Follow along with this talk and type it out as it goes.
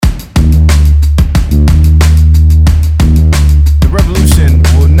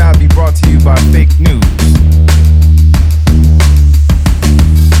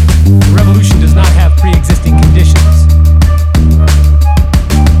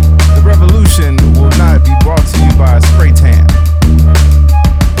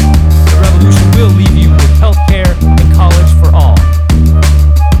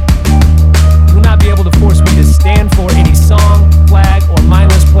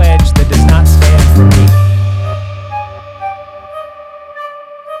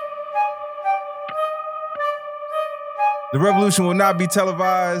The revolution will not be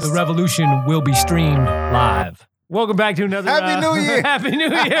televised. The revolution will be streamed live. Welcome back to another Happy New Year. Happy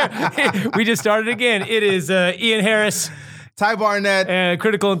New Year. We just started again. It is Ian Harris, Ty Barnett,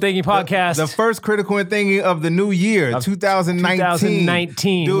 Critical and Thinking Podcast. The first Critical and Thinking of the new year, 2019.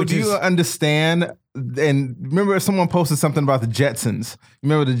 2019. Dude, do you understand? And remember, someone posted something about the Jetsons.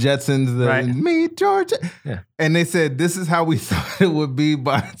 Remember the Jetsons? Right. Meet Georgia. Yeah. And they said, this is how we thought it would be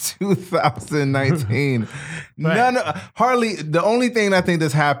by 2019. Right. Hardly, the only thing I think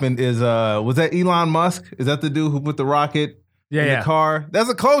that's happened is, was that Elon Musk? Is that the dude who put the rocket in the car? That's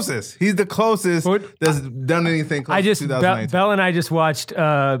the closest. He's the closest that's done anything close to 2019. Belle and I just watched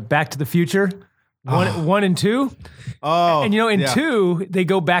Back to the Future, one and two. Oh, and in two, they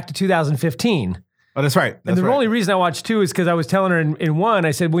go back to 2015. Oh, that's right. And the only reason I watched two is because I was telling her in one,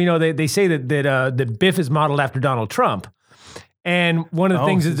 I said, well, they say that Biff is modeled after Donald Trump. And one of the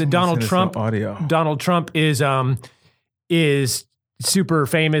things is that Donald Trump is super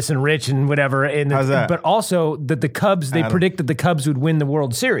famous and rich and whatever. And how's that? But also that the Cubs, they predict that the Cubs would win the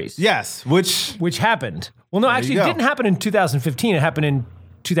World Series. Yes, which happened. Well, no, actually it didn't happen in 2015. It happened in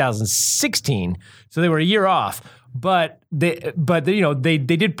 2016. So they were a year off. But they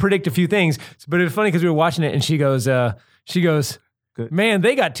did predict a few things. But it was funny because we were watching it and she goes, man,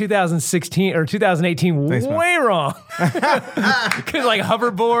 they got 2016 or 2018 way wrong. Because like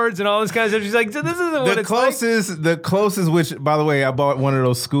hoverboards and all this kind of stuff. She's like, this isn't what it's like. The closest, which, by the way, I bought one of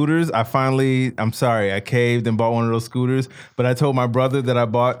those scooters. I caved and bought one of those scooters. But I told my brother that I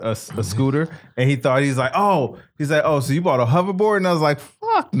bought a scooter. And he's like, oh, so you bought a hoverboard? And I was like,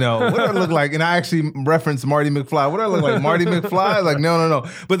 fuck no. What do I look like? And I actually referenced Marty McFly. What do I look like? Marty McFly? Like, no.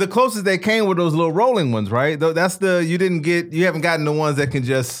 But the closest they came were those little rolling ones, right? That's you haven't gotten the ones that can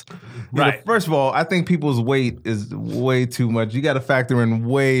just, right. First of all, I think people's weight is way too much. You got to factor in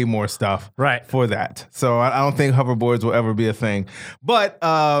way more stuff for that. So I don't think hoverboards will ever be a thing. But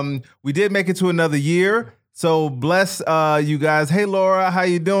we did make it to another year. So bless you guys. Hey Laura, how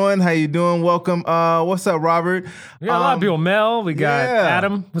you doing? Welcome. What's up, Robert? We got a lot of people. Mel, we got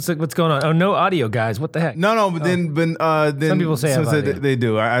Adam. What's going on? Oh, no audio, guys. What the heck? No. But then some people say they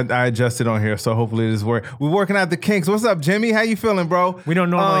do. I adjusted on here, so hopefully it is work. We're working out the kinks. What's up, Jimmy? How you feeling, bro? We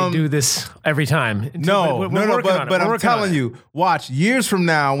don't normally do this every time. But I'm telling you, watch years from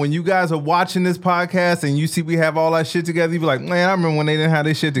now when you guys are watching this podcast and you see we have all that shit together. You be like, man, I remember when they didn't have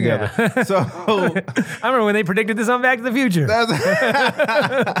this shit together. Yeah. So I remember when they predicted this on Back to the Future.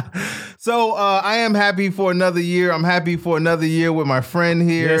 So I am happy for another year. I'm happy for another year with my friend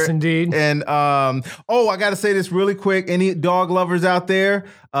here. Yes, indeed. And I got to say this really quick. Any dog lovers out there?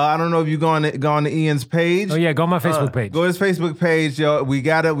 I don't know if you've gone to Ian's page. Oh yeah, go on my Facebook page. Go to his Facebook page, yo. We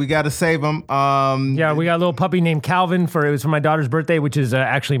gotta save him. We got a little puppy named Calvin. It was for my daughter's birthday, which is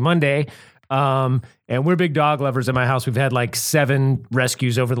actually Monday. And we're big dog lovers at my house. We've had like 7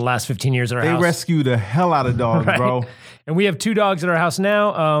 rescues over the last 15 years at our house. They rescue the hell out of dogs, right? Bro. And we have 2 dogs at our house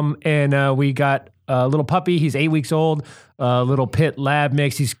now. And we got a little puppy. He's 8 weeks old. Little pit lab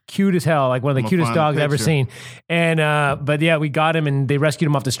mix. He's cute as hell. Like one of the cutest dogs I've ever seen. And but yeah, we got him and they rescued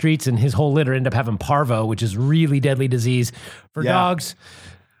him off the streets. And his whole litter ended up having parvo, which is really deadly disease for dogs.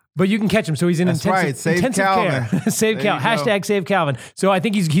 But you can catch him, so he's in intensive care. Save Calvin. Hashtag Save Calvin. So I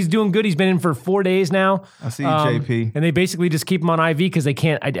think he's doing good. He's been in for 4 days now. I see you, JP. And they basically just keep him on IV because they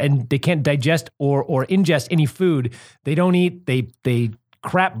can't digest or ingest any food. They don't eat. They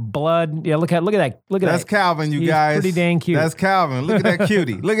crap blood. Yeah, look at that. That's Calvin, you guys. Pretty dang cute. That's Calvin. Look at that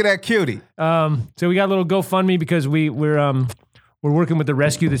cutie. Look at that cutie. So we got a little GoFundMe because we're working with the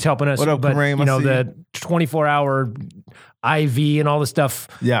rescue that's helping us. What up, Kareem? The 24-hour IV and all the stuff.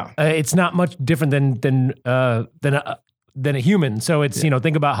 Yeah, it's not much different than a human. So it's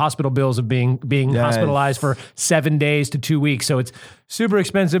think about hospital bills of being hospitalized for 7 days to 2 weeks. So it's super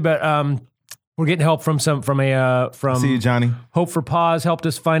expensive, but we're getting help from see you, Johnny. Hope for Paws helped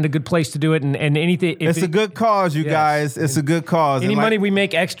us find a good place to do it, and anything. It's a good cause, you guys. It's a good cause. Any money we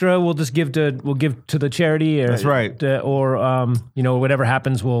make extra, we'll give to the charity. That's right. Or whatever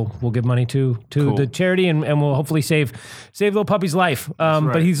happens, we'll give money to the charity, and we'll hopefully save little puppy's life. Right.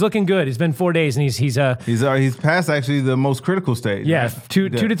 But he's looking good. It's been 4 days, and he's past actually the most critical stage. Yeah, right? 2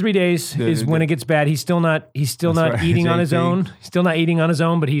 to 3 days is when it gets bad. He's still not eating on his own. He's still not eating on his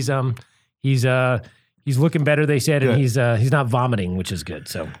own, but he's looking better, they said, and he's not vomiting, which is good.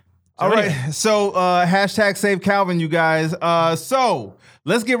 So all right. So hashtag Save Calvin, you guys. So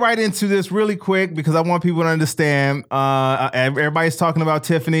let's get right into this really quick because I want people to understand. Everybody's talking about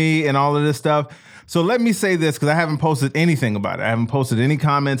Tiffany and all of this stuff. So let me say this because I haven't posted anything about it. I haven't posted any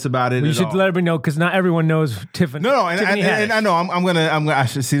comments about it. You should let everybody know because not everyone knows Tiffany. No, and I know I'm gonna. I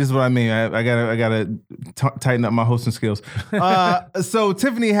should see. This is what I mean. I gotta tighten up my hosting skills. So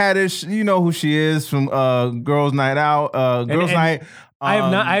Tiffany Haddish, you know who she is from Girls Night Out, Girls Night.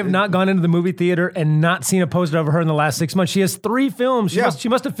 I have not gone into the movie theater and not seen a poster of her in the last 6 months. She has 3 films. She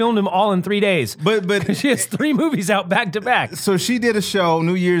must have filmed them all in 3 days. But she has 3 movies out back to back. So she did a show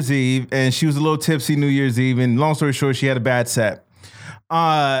New Year's Eve, and she was a little tipsy New Year's Eve. And long story short, she had a bad set.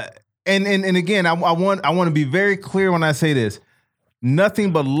 And again, I want to be very clear when I say this.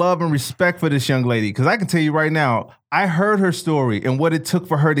 Nothing but love and respect for this young lady, because I can tell you right now, I heard her story and what it took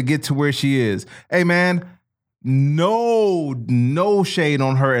for her to get to where she is. Hey, man. No shade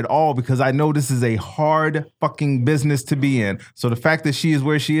on her at all, because I know this is a hard fucking business to be in. So the fact that she is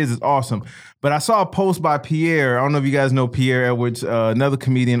where she is awesome. But I saw a post by Pierre. I don't know if you guys know Pierre Edwards, another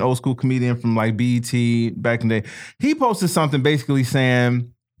comedian, old school comedian from like BET back in the day. He posted something basically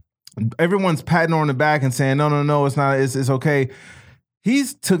saying everyone's patting her on the back and saying, no, it's not, it's okay.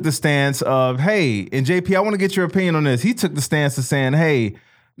 He's took the stance of, hey, and JP, I want to get your opinion on this. He took the stance of saying, hey,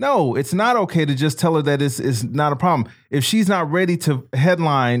 no, it's not okay to just tell her that it's not a problem. If she's not ready to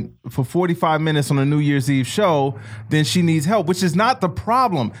headline for 45 minutes on a New Year's Eve show, then she needs help, which is not the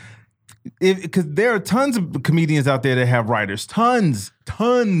problem. Because there are tons of comedians out there that have writers, tons,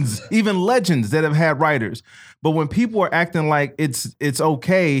 even legends that have had writers. But when people are acting like it's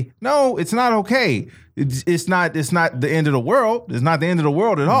okay, no, it's not okay. It's not the end of the world. It's not the end of the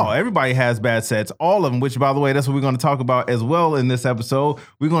world at all. Everybody has bad sets, all of them, which, by the way, that's what we're going to talk about as well in this episode.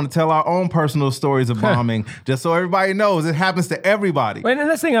 We're going to tell our own personal stories of bombing, just so everybody knows it happens to everybody. And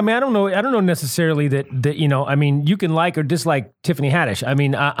that's the thing, I mean, I don't know necessarily that, you know, I mean, you can like or dislike Tiffany Haddish. I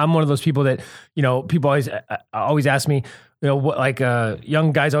mean, I'm one of those people that, you know, people always ask me, you know, what, like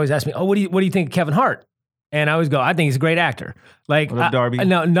young guys always ask me, oh, what do you think of Kevin Hart? And I always go, I think he's a great actor. Like, Darby?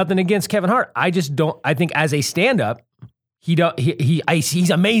 No, nothing against Kevin Hart. I just don't. I think as a stand-up, he's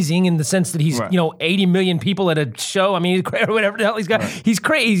amazing in the sense that he's, you know, 80 million people at a show. I mean, or whatever the hell he's got. Right. He's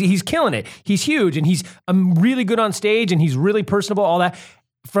crazy. He's killing it. He's huge, and he's really good on stage, and he's really personable. All that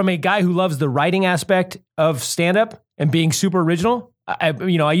from a guy who loves the writing aspect of stand-up and being super original. I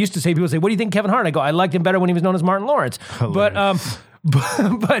used to say, people say, "What do you think of Kevin Hart?" And I go, "I liked him better when he was known as Martin Lawrence." Hilarious.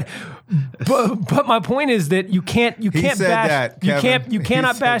 But my point is that you cannot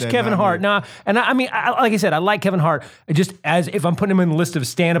bash Kevin Hart. Now, and I mean, like I said, I like Kevin Hart. Just as if I'm putting him in the list of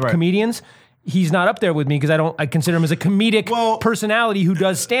stand-up comedians, he's not up there with me because I consider him as a comedic personality who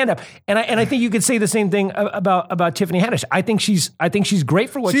does stand-up. And I think you could say the same thing about Tiffany Haddish. I think she's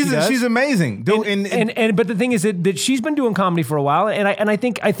great for what she does. She's amazing. But the thing is that she's been doing comedy for a while, and I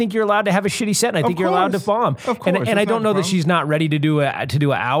think you're allowed to have a shitty set, and I think you're allowed to bomb. Of course, and I don't know that she's not ready to do an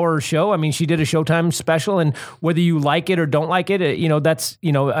hour show. I mean, she did a Showtime special, and whether you like it or don't like it, that's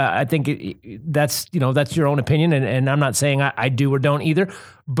I think that's your own opinion, and I'm not saying I do or don't either,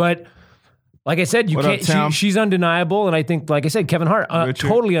 but. Like I said, she's undeniable, and I think, like I said, Kevin Hart,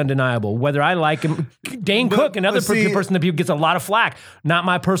 totally undeniable. Whether I like him, Dane Cook, another person that people gets a lot of flack. Not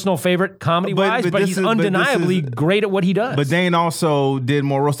my personal favorite comedy-wise, but he's undeniably great at what he does. But Dane also did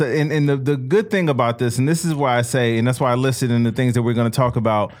more roast. And the good thing about this, and this is why I say, and that's why I listed in the things that we're going to talk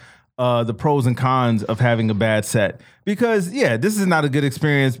about, the pros and cons of having a bad set. Because, this is not a good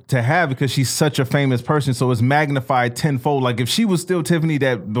experience to have because she's such a famous person, so it's magnified tenfold. Like, if she was still Tiffany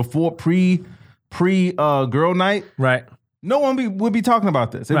that before pre Girl Night, right? No one would be talking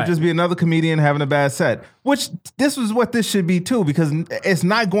about this. It would just be another comedian having a bad set, which this was what this should be too, because it's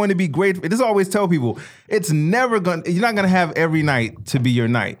not going to be great. This always tell people, you're not going to have every night to be your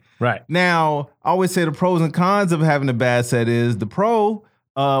night. Right. Now, I always say the pros and cons of having a bad set is the pro.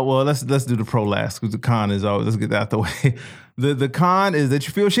 Let's do the pro last, because the con is always, let's get that out the way. The con is that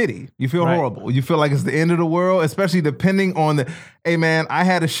you feel shitty. You feel horrible. You feel like it's the end of the world, especially depending on hey man, I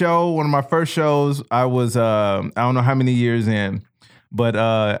had a show, one of my first shows, I was, I don't know how many years in, but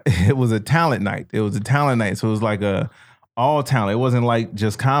it was a talent night. So it was like all talent. It wasn't like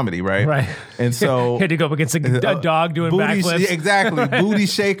just comedy, right? Right. And so had to go up against a dog doing backflips. Exactly. Booty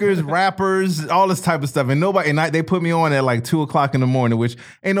shakers, rappers, all this type of stuff. And they put me on at like 2:00 in the morning, which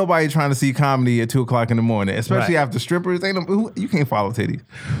ain't nobody trying to see comedy at 2:00 in the morning, especially after strippers. You can't follow titties.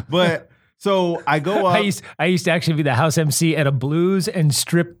 But so I go up. I used to actually be the house MC at a blues and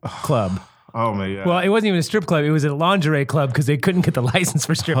strip club. Oh my God. Well, it wasn't even a strip club. It was a lingerie club because they couldn't get the license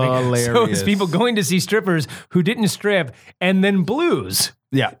for stripping. Hilarious. So it was people going to see strippers who didn't strip, and then blues.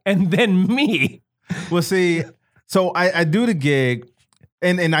 Yeah. And then me. Well, see, so I do the gig,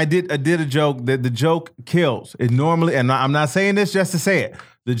 and I did a joke that the joke kills. It normally, and I'm not saying this just to say it,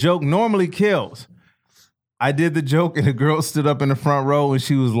 the joke normally kills. I did the joke, and the girl stood up in the front row, and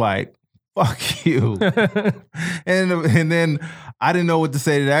she was like, "Fuck you." and then I didn't know what to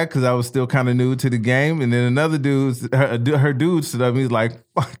say to that because I was still kind of new to the game. And then another her dude stood up and he's like,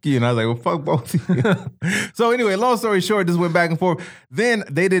 "Fuck you." And I was like, "Well, fuck both of you." So anyway, long story short, this went back and forth. Then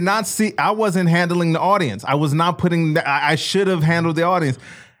they did not see, I wasn't handling the audience. I was not putting, I should have handled the audience.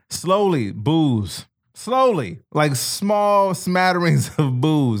 Slowly, boos. Slowly, like small smatterings of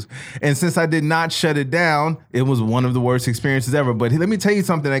booze. And since I did not shut it down, it was one of the worst experiences ever. But let me tell you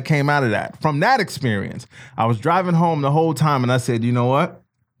something that came out of that. From that experience, I was driving home the whole time and I said, you know what?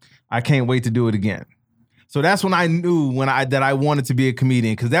 I can't wait to do it again. So that's when I knew that I wanted to be a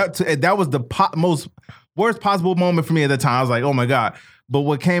comedian, because that was the most worst possible moment for me at the time. I was like, oh my God. But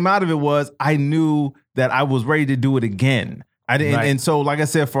what came out of it was I knew that I was ready to do it again. I didn't, right. And so, like I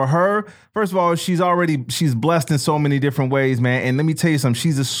said, for her, first of all, she's blessed in so many different ways, man. And let me tell you something,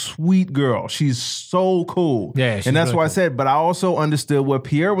 she's a sweet girl. She's so cool. Yeah, and that's really why I said, but I also understood where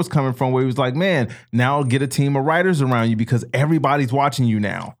Pierre was coming from, where he was like, man, now get a team of writers around you because everybody's watching you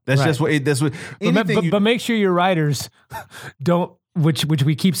now. That's right. That's what. But make sure your writers don't. Which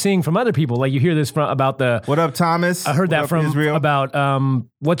we keep seeing from other people. Like you hear this about the. What up, Thomas? I heard that from Israel? About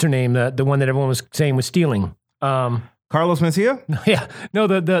what's her name? The one that everyone was saying was stealing. Carlos Mencia? Yeah. No,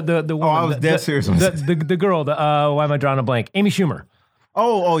 the woman. Oh, I was dead serious. The girl, why am I drawing a blank? Amy Schumer.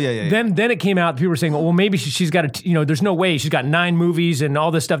 Oh, yeah. Then it came out, people were saying, well, maybe she's got there's no way. She's got 9 movies and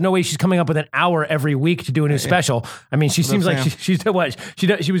all this stuff. No way she's coming up with an hour every week to do a new special. I mean, she seems like she's what?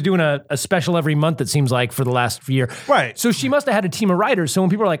 She was doing a special every month, it seems like, for the last year. Right. So she must have had a team of writers. So when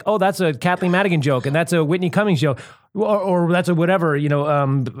people are like, oh, that's a Kathleen Madigan joke and that's a Whitney Cummings joke, or that's a whatever,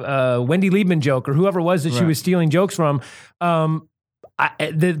 Wendy Liebman joke, or whoever it was that she was stealing jokes from,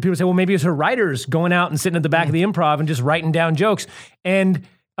 people say, well, maybe it's her writers going out and sitting at the back of the Improv and just writing down jokes. And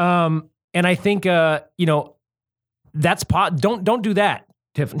I think, that's don't do that,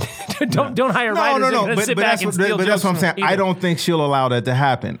 Tiffany. don't hire writers. No. But that's what I'm saying. Either. I don't think she'll allow that to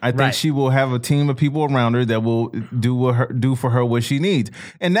happen. I think she will have a team of people around her that will do for her what she needs.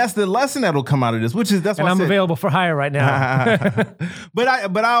 And that's the lesson that'll come out of this, that's why I'm available for hire right now. But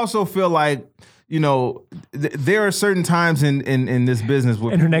I also feel like, there are certain times in this business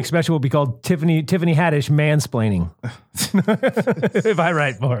where her next special will be called Tiffany Haddish Mansplaining. If I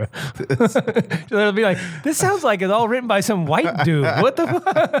write for her. It'll be like, this sounds like it's all written by some white dude. What the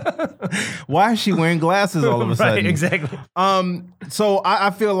fuck? Why is she wearing glasses all of a sudden? Right, exactly. So I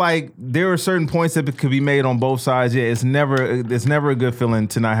feel like there are certain points that could be made on both sides. Yeah, it's never a good feeling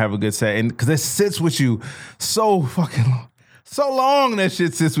to not have a good set, and because it sits with you so fucking long. So long that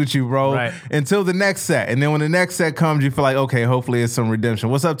shit sits with you, bro, until the next set. And then when the next set comes, you feel like, okay, hopefully it's some redemption.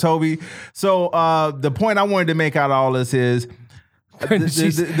 What's up, Toby? So the point I wanted to make out of all this is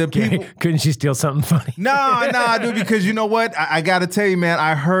the people... Couldn't she steal something funny? Nah, dude, because you know what? I got to tell you, man,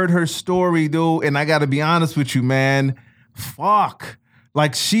 I heard her story, dude, and I got to be honest with you, man. Fuck.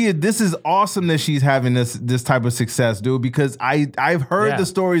 Like this is awesome that she's having this type of success, dude, because I've heard the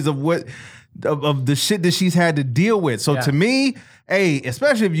stories of what... Of the shit that she's had to deal with. So to me, hey,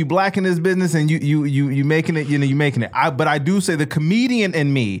 especially if you black in this business and you making it, you making it. But I do say the comedian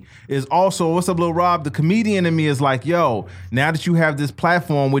in me is also, what's up, Lil Rob? The comedian in me is like, yo, now that you have this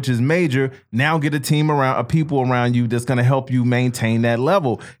platform, which is major, now get a team of people around you that's gonna help you maintain that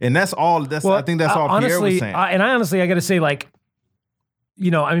level. And that's all. I think that's all honestly, Pierre was saying. And I honestly, I got to say, like,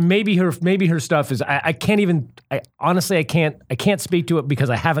 I mean, maybe her stuff is. I can't speak to it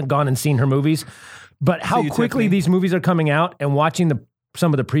because I haven't gone and seen her movies. But how quickly these movies are coming out, and watching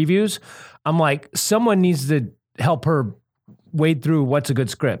some of the previews, I'm like, someone needs to help her wade through what's a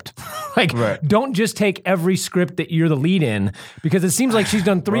good script. Don't just take every script that you're the lead in, because it seems like she's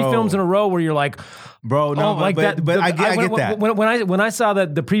done 3 films in a row where you're like, bro, no, like that. But I get that. When I saw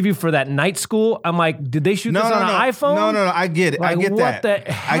the preview for that Night School, I'm like, did they shoot this on an iPhone? No, I get it. Like, I get what that.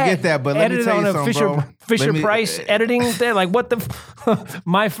 The heck? I get that. But let me tell you something, bro. Fisher Price editing there, like what the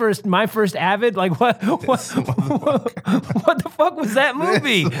my first Avid, like what the fuck was that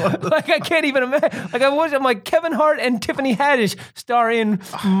movie? Like I can't even imagine. Like I'm like Kevin Hart and Tiffany Haddish star in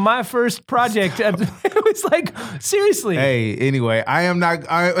my first project. It was like, seriously. Hey, anyway, I am not.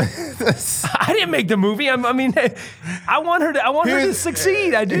 I didn't make the movie. I mean, I want her to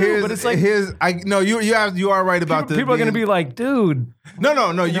succeed. I do, but it's like you are right about this. People are gonna be like, dude.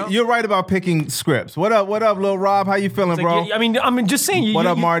 No. You're right about picking scripts. What up, Lil Rob? How you feeling, bro? I mean, just saying. What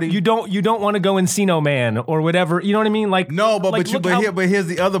up, Marty? You don't want to go Encino Man or whatever. You know what I mean? Like no, but here's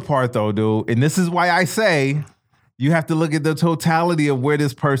the other part though, dude. And this is why I say you have to look at the totality of where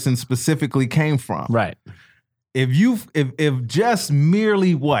this person specifically came from. Right. If just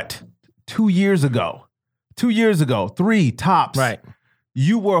merely 2 years ago, 2 years ago, 3 tops. Right.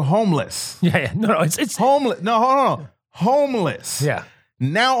 You were homeless. Yeah. No, it's Homeless. No, hold on. Homeless. Yeah.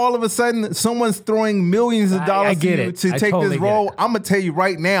 Now all of a sudden, someone's throwing millions of dollars get to you it. to I take totally this get role. it. I'm gonna tell you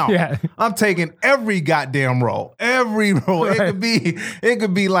right now. Yeah. I'm taking every goddamn role. Every role. Right. It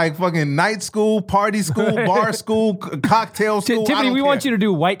could be like fucking night school, party school, bar school, cocktail school. Tiffany, we want you to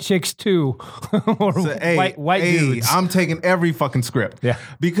do White Chicks 2 or white dudes. I'm taking every fucking script. Yeah.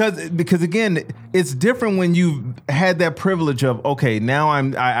 Because again, it's different when you've had that privilege of, okay, now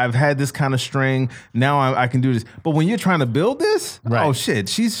I've had this kind of string. Now I can do this. But when you're trying to build this, Right. oh shit,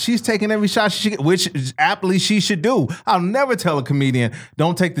 she's taking every shot she can, which aptly she should do. I'll never tell a comedian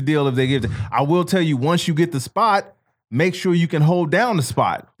don't take the deal if they give it. I will tell you, once you get the spot, make sure you can hold down the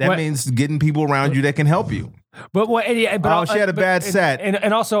spot. That means getting people around you that can help you. But what? But she had a bad set,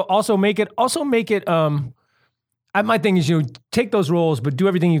 and also make it. My thing is, take those roles, but do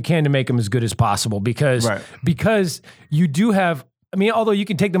everything you can to make them as good as possible because you do have. I mean, although you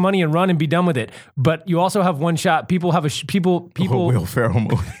can take the money and run and be done with it, but you also have one shot. People have people. Will Ferrell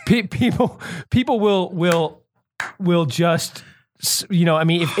movie. People will just. I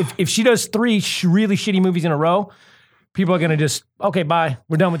mean, if she does 3 really shitty movies in a row. People are going to just, okay, bye.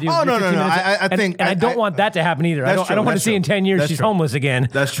 We're done with you. Oh, no. I don't want that to happen either. I don't want to see in 10 years she's homeless again.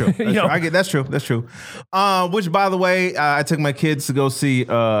 That's true. That's true. That's true. Which, by the way, I took my kids to go see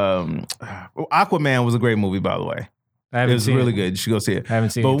Aquaman was a great movie, by the way. It was really good. You should go see it. I haven't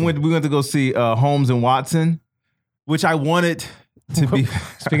seen it. But we went to go see Holmes and Watson, which I wanted to be.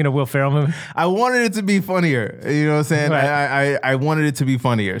 Speaking of Will Ferrell movie, I wanted it to be funnier. You know what I'm saying? Right. I wanted it to be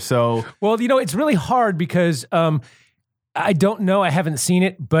funnier. So, well, it's really hard because I don't know. I haven't seen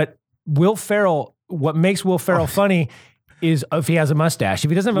it, but Will Ferrell. What makes Will Ferrell funny is if he has a mustache.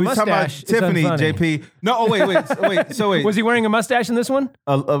 If he doesn't have a mustache, Tiffany, it's unfunny. JP. No, oh wait. So wait. Was he wearing a mustache in this one?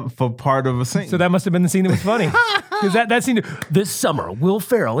 For part of a scene. So that must have been the scene that was funny. Because that scene. This summer, Will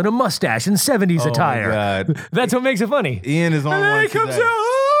Ferrell in a mustache and 70s attire. My God. That's what makes it funny. Ian is on and one then he comes today. out.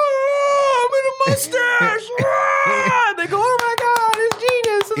 Oh, I'm in a mustache. They go, oh my God, it's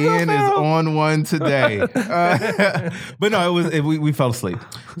genius. It's Ian Will is Ferrell. on one today. But no, we fell asleep.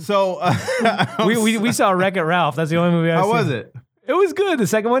 So we saw Wreck-It Ralph. That's the only movie I've seen. How was it? It was good, the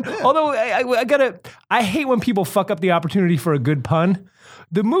second one. Although I hate when people fuck up the opportunity for a good pun.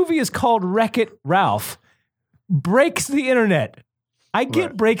 The movie is called Wreck-It Ralph. Breaks the internet. I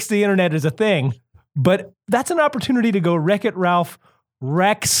get breaks the internet as a thing, but that's an opportunity to go Wreck-It Ralph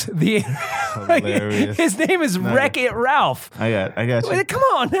wrecks the Hilarious. His name is Wreck-It Ralph. I got you. Come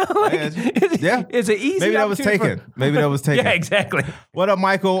on now. It's an easy Maybe that was taken. Maybe that was taken. Yeah, exactly. What up,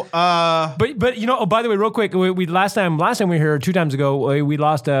 Michael? But by the way, real quick, we last time we were here 2 times ago, we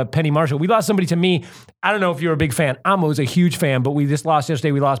lost Penny Marshall. We lost somebody to me. I don't know if you're a big fan. I was a huge fan, but we just lost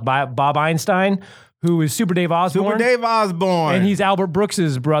yesterday. We lost Bob Einstein, who is Super Dave Osborne. Super Dave Osborne. And he's Albert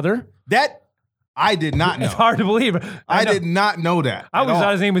Brooks's brother. That I did not know. It's hard to believe. I did not know that. I always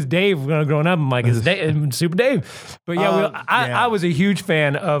thought his name was Dave growing up. I'm like, it's Dave, Super Dave. But I was a huge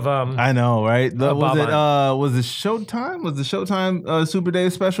fan of. I know, right? Was it Showtime? Was the Showtime Super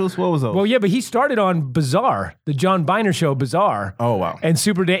Dave specials? What was those? Well, yeah, but he started on Bizarre, the John Biner show, Bizarre. Oh wow! And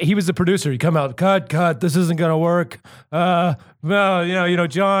Super Dave, he was the producer. He come out, cut, this isn't gonna work. No,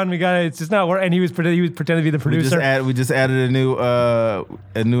 John, it's just not working. And he was pretending to be the producer. We just added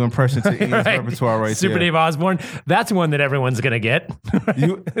a new impression to Ian's repertoire right Super there. Dave Osborne. That's one that everyone's gonna get.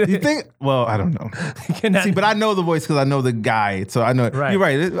 You think? Well, I don't know. See, but I know the voice because I know the guy, so I know it. Right. You're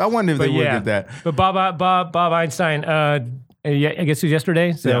right. I wonder if they would get that. But Bob Einstein. I guess it was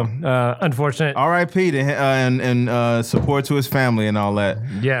yesterday. So unfortunate. R.I.P. and support to his family and all that.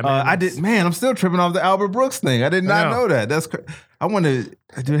 Yeah, man. I'm still tripping off the Albert Brooks thing. I did not know that. That's I want to.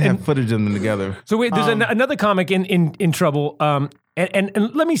 I do have footage of them together. So wait, there's another comic in trouble. And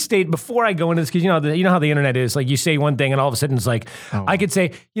let me state before I go into this, because you know how the internet is. Like you say one thing, and all of a sudden it's like I could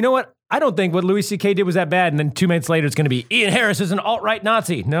say, you know what? I don't think what Louis C.K. did was that bad, and then 2 minutes later it's going to be Ian Harris is an alt-right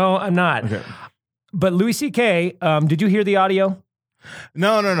Nazi. No, I'm not. Okay. But Louis C.K., did you hear the audio?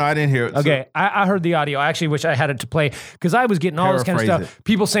 No, I didn't hear it. Okay, I heard the audio. I actually wish I had it to play because I was getting all this kind of stuff.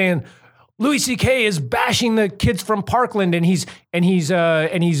 People saying Louis C.K. is bashing the kids from Parkland, and he's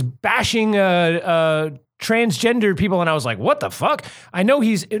bashing transgender people, and I was like, what the fuck? I know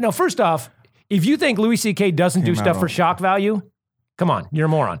first off, if you think Louis C.K. doesn't do stuff for shock value, come on, you're a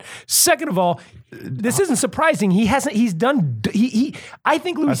moron. Second of all, this isn't surprising. I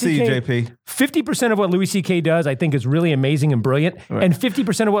think Louis C.K. 50% of what Louis C.K. does, I think is really amazing and brilliant. Right. And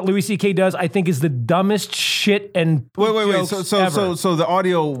 50% of what Louis C.K. does, I think is the dumbest shit and wait. So the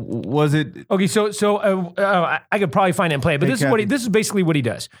audio, was it? Okay, so I could probably find it and play it, but this is basically what he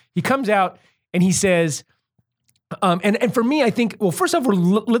does. He comes out and he says, And for me, I think, well, first off,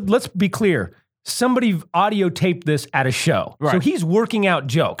 let's be clear. Somebody audio taped this at a show. Right. So he's working out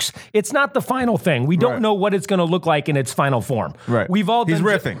jokes. It's not the final thing. We don't know what it's going to look like in its final form. Right. We've all He's done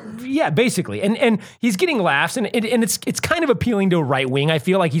riffing. Yeah, basically. And he's getting laughs, and it's kind of appealing to a right wing. I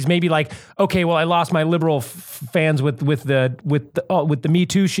feel like he's maybe like, okay, well, I lost my liberal fans with the Me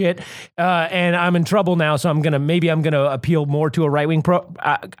Too shit, and I'm in trouble now, so I'm gonna appeal more to a right wing pro.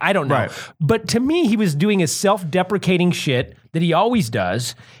 I don't know. Right. But to me, he was doing his self-deprecating shit that he always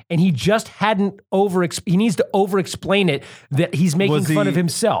does, and he just hadn't he needs to over-explain it that he's making fun of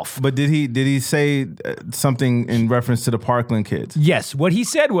himself. But did he say something in reference to the Parkland kids? Yes. What he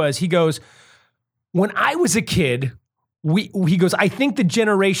said was, he goes, when I was a kid, he goes, I think the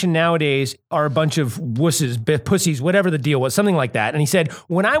generation nowadays are a bunch of wusses, pussies, whatever the deal was, something like that. And he said,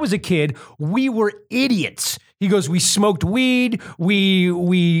 when I was a kid, we were idiots. He goes, we smoked weed,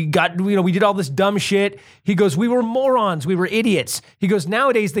 we got, we did all this dumb shit. He goes, we were morons, we were idiots. He goes,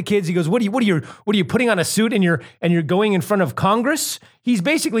 nowadays the kids, he goes, what are you putting on a suit and you're going in front of Congress? He's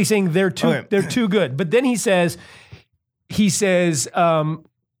basically saying they're too good. But then he says,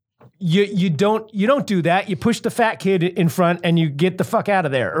 you don't do that. You push the fat kid in front and you get the fuck out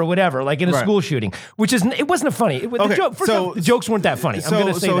of there or whatever, like in a school shooting, it wasn't funny. The jokes weren't that funny. I'm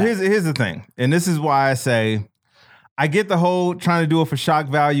going to say that. Here's the thing. And this is why I say, I get the whole trying to do it for shock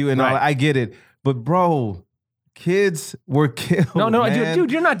value and all. I get it. But bro, kids were killed. No, man.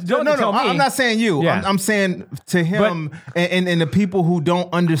 Dude, you're not. Don't tell me. I'm not saying you. Yeah. I'm saying to him and the people who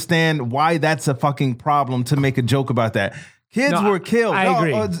don't understand why that's a fucking problem to make a joke about that. Kids were killed. I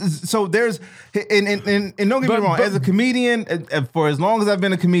agree. So there's and don't get me wrong. As a comedian, for as long as I've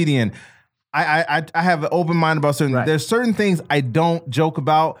been a comedian, I have an open mind about certain. Right. There's certain things I don't joke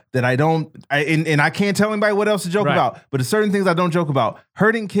about that I don't, and I can't tell anybody what else to joke about. But there's certain things I don't joke about.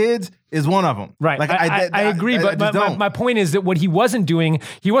 Hurting kids is one of them. Right. Like I agree, but my point is that what he wasn't doing,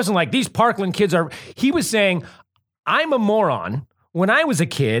 he wasn't like these Parkland kids are. He was saying, I'm a moron. When I was a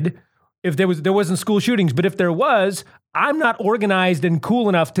kid, if there wasn't school shootings, but if there was, I'm not organized and cool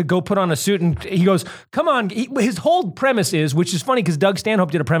enough to go put on a suit. And he goes, come on. His whole premise is, which is funny because Doug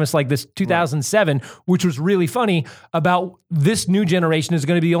Stanhope did a premise like this 2007, which was really funny, about this new generation is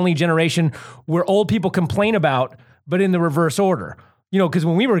going to be the only generation where old people complain about, but in the reverse order. Because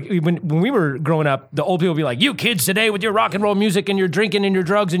when we were growing up, the old people would be like, you kids today with your rock and roll music and your drinking and your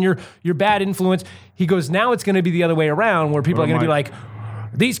drugs and your bad influence. He goes, now it's going to be the other way around where people are going to be like,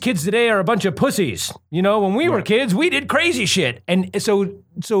 these kids today are a bunch of pussies. When we were kids, we did crazy shit. And so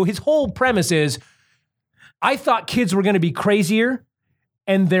his whole premise is, I thought kids were going to be crazier,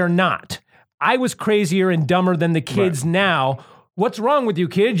 and they're not. I was crazier and dumber than the kids now. What's wrong with you,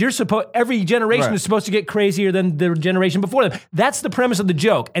 kids? Every generation is supposed to get crazier than the generation before them. That's the premise of the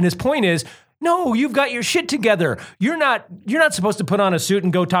joke. And his point is, no, you've got your shit together. You're not supposed to put on a suit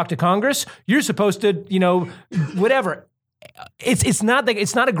and go talk to Congress. You're supposed to, whatever. It's not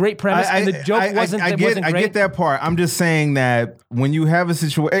a great premise, and the joke wasn't great. I get that part. I'm just saying that when you have a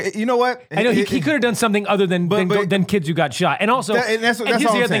situation, you know what? I know he could have done something other than kids who got shot, and also that's here's the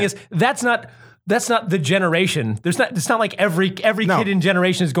other thing is that's not the generation. It's not like every kid in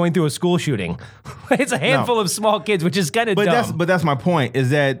generation is going through a school shooting. It's a handful of small kids, which is kind of dumb. But that's my point, is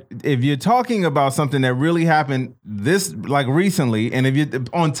that if you're talking about something that really happened recently, and if you're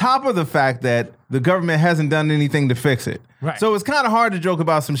on top of the fact that the government hasn't done anything to fix it. Right. So it's kind of hard to joke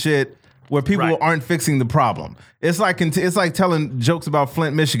about some shit where people aren't fixing the problem. It's like telling jokes about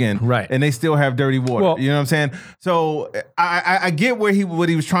Flint, Michigan, and they still have dirty water. Well, you know what I'm saying? So I get what he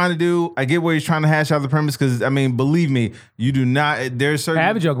was trying to do. I get where he's trying to hash out the premise, because believe me, you do not. There's certain. I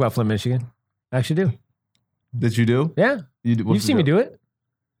have a joke about Flint, Michigan. I actually do. That you do? Yeah. You've seen me do it.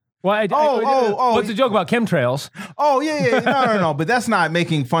 Well, what's the joke about chemtrails? Oh, yeah. No. But that's not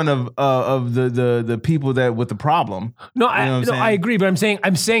making fun of the people that with the problem. No, I agree. But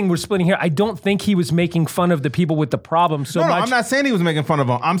I'm saying we're splitting here. I don't think he was making fun of the people with the problem so much. No, I'm not saying he was making fun of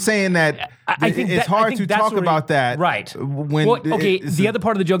them. I'm saying that it's hard to talk about that. Right. The other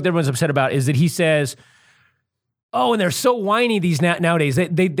part of the joke that everyone's upset about is that he says, oh, and they're so whiny these nowadays.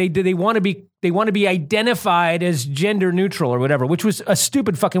 They want to be identified as gender neutral or whatever, which was a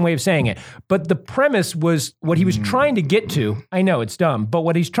stupid fucking way of saying it. But the premise was what he was trying to get to. I know it's dumb, but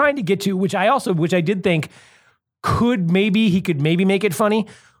what he's trying to get to, which I did think he could maybe make it funny,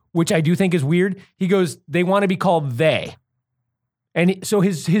 which I do think is weird. He goes, they want to be called they, and so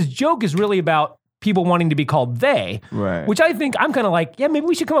his joke is really about people wanting to be called they, right? Which I think I'm kind of like, yeah, maybe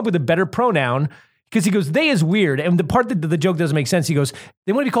we should come up with a better pronoun. Because he goes, they is weird. And the part that the joke doesn't make sense, he goes,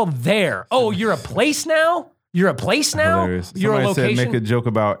 they want to be called there. Oh, you're a place now? You're a place now? Hilarious. You're Somebody a location? said make a joke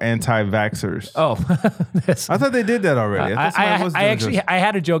about anti-vaxxers. Oh. I thought they did that already. I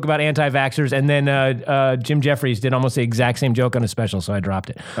had a joke about anti-vaxxers, and then Jim Jeffries did almost the exact same joke on a special, so I dropped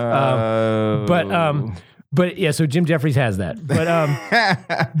it. But yeah, so Jim Jeffries has that.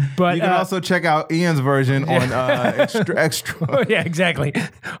 But you can also check out Ian's version on Extra. Oh, yeah, exactly.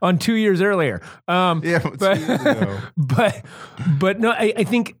 On 2 years earlier. Yeah, 2 years ago. But no, I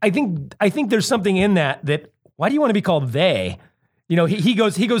think there's something in that. Why do you want to be called they? You know, he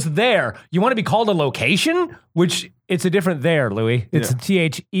goes there. You want to be called a location, which it's a different there, Louis. It's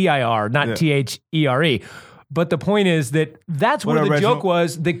THEIR, not THERE. But the point is that's where the joke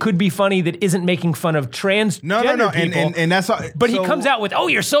was that could be funny that isn't making fun of transgender people. And that's all, but he comes out with, oh,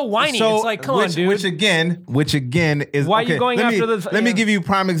 you're so whiny. It's like, come on, dude. Which again is why are you going after the? Let me give you a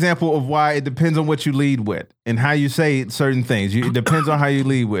prime example of why it depends on what you lead with and how you say certain things. It depends on how you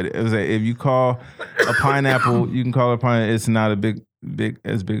lead with it. If you call a pineapple, you can call it a pineapple. It's not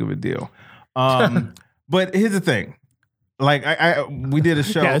as big of a deal. But here's the thing. Like we did a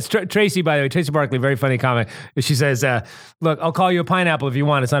show. Yeah, it's Tracy, by the way, Tracy Barkley, very funny comment. She says, look, I'll call you a pineapple if you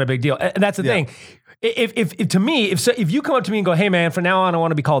want. It's not a big deal. And that's the thing. If to me, if you come up to me and go, hey man, from now on I want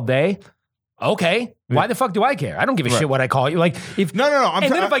to be called they, okay. Why the fuck do I care? I don't give a shit what I call you. Like if No.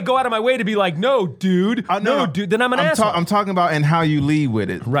 If I go out of my way to be like, no, dude, then I'm an asshole. I'm talking about and how you lead with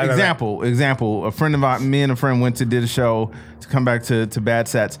it. Right. Example. A friend of mine, me and a friend did a show to come back to Bad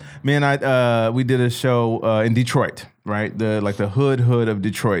Sets. Me and I we did a show in Detroit. Right, the hood of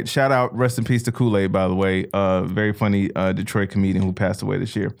Detroit. Shout out, rest in peace to Kool-Aid, by the way. Very funny Detroit comedian who passed away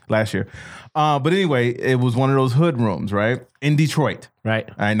last year. But anyway, it was one of those hood rooms, right, in Detroit. Right.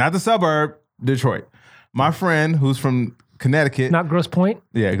 All right, not the suburb, Detroit. My friend, who's from Connecticut, not Grosse Pointe.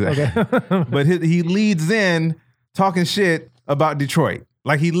 Yeah, exactly. Okay. But he leads in talking shit about Detroit.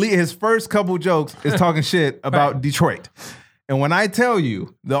 Like his first couple jokes is talking shit about Detroit. And when I tell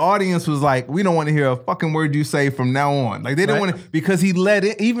you, the audience was like, we don't want to hear a fucking word you say from now on. Like, they didn't want to, because he let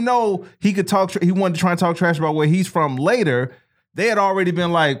it, even though he could talk, he wanted to try and talk trash about where he's from later, they had already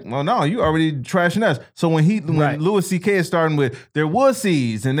been like, well, no, you already trashing us. So when Louis C.K. is starting with, they're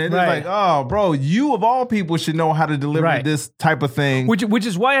wussies, and they're like, oh, bro, you of all people should know how to deliver this type of thing. Which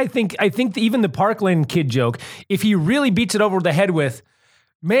is why I think even the Parkland kid joke, if he really beats it over the head with,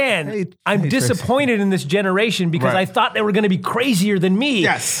 man, I'm disappointed in this generation because I thought they were going to be crazier than me.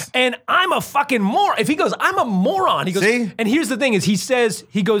 Yes. And I'm a fucking moron. If he goes, I'm a moron. He goes, and here's the thing is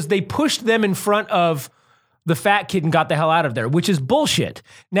he goes, they pushed them in front of the fat kid and got the hell out of there, which is bullshit.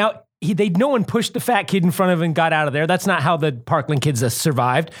 Now, no one pushed the fat kid in front of him and got out of there. That's not how the Parkland kids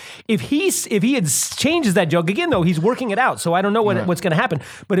survived. If he had changes that joke, again, though, he's working it out. So I don't know what's going to happen.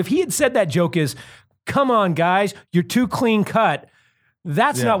 But if he had said that joke is, come on, guys, you're too clean cut.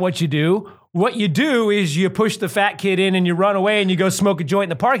 That's not what you do. What you do is you push the fat kid in and you run away and you go smoke a joint in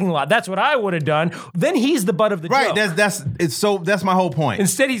the parking lot. That's what I would have done. Then he's the butt of the joke. Right. That's my whole point.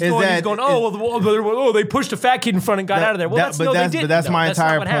 Instead, he's going, they pushed a fat kid in front and got out of there. Well, they didn't. But that's my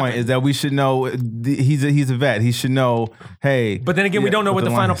entire point is that we should know he's a vet. He should know, hey. But then again, we don't know what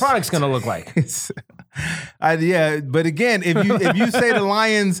the final product's going to look like. But again, if you say the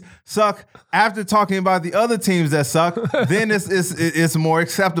Lions suck after talking about the other teams that suck, then it's more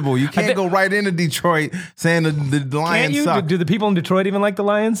acceptable. You can't go right into Detroit saying the Lions suck. Do the people in Detroit even like the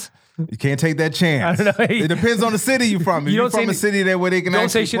Lions? You can't take that chance. I don't know. It depends on the city you're from. If you're from a city where they can don't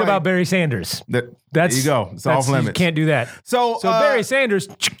say shit about Barry Sanders. There you go. It's off limits. You can't do that. So Barry Sanders.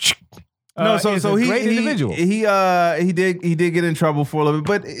 Is a great individual. He did get in trouble for a little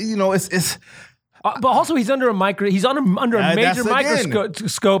bit, but it's. But also, he's under a major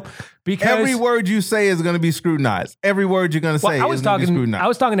microscope because every word you say is going to be scrutinized. Every word you're going to say is going to be scrutinized. I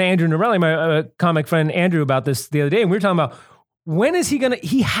was talking to Andrew Norelli, my comic friend Andrew, about this the other day, and we were talking about when is he going to.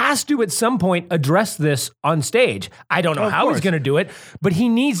 He has to at some point address this on stage. I don't know how he's going to do it, but he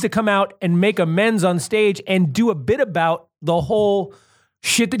needs to come out and make amends on stage and do a bit about the whole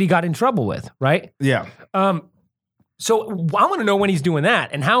shit that he got in trouble with. Right? Yeah. So I want to know when he's doing that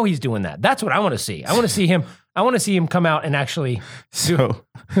and how he's doing that. That's what I want to see. I want to see him come out and actually. So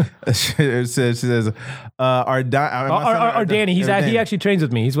she says, our Danny. He actually trains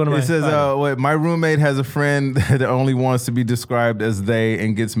with me. He's one of my. It says, my roommate has a friend that only wants to be described as they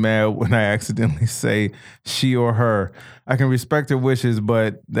and gets mad when I accidentally say she or her. I can respect her wishes,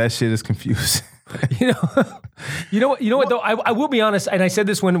 but that shit is confusing. You know what though? I will be honest, and I said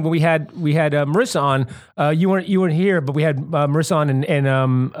this when we had Marissa on. You weren't here, but we had Marissa on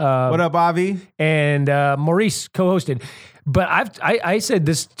and what up, Avi? And Maurice co-hosted. But I said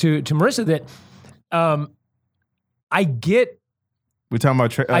this to Marissa that I get We're talking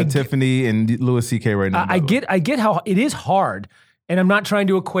about Tiffany and Louis C.K. right now. I get how it is hard. And I'm not trying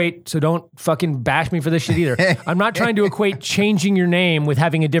to equate, so don't fucking bash me for this shit either. I'm not trying to equate changing your name with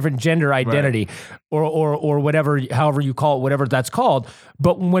having a different gender identity or whatever, however you call it, whatever that's called.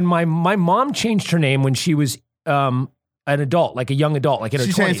 But when my mom changed her name when she was an adult, like a young adult, like in her 20s.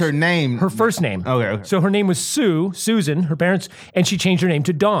 She changed her name. Her first name. Okay. So her name was Susan, her parents, and she changed her name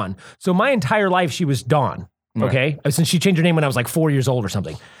to Dawn. So my entire life she was Dawn, okay? Since she changed her name when I was like 4 years old or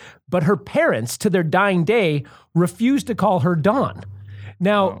something. But her parents, to their dying day, refused to call her Dawn.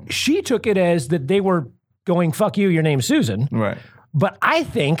 Now, she took it as that they were going, fuck you, your name's Susan. Right. But I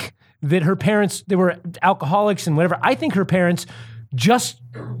think that her parents, they were alcoholics and whatever. I think her parents just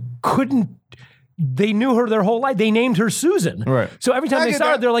couldn't, they knew her their whole life. They named her Susan. Right. So every time they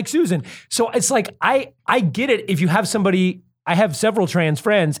saw her, they're like, Susan. So it's like, I get it if you have somebody, I have several trans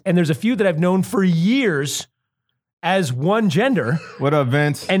friends, and there's a few that I've known for years as one gender. What up,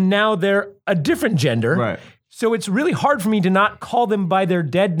 Vince? And now they're a different gender. Right. So it's really hard for me to not call them by their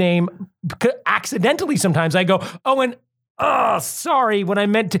dead name. Accidentally sometimes I go, sorry, when I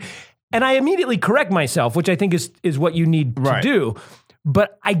meant to. And I immediately correct myself, which I think is what you need to do.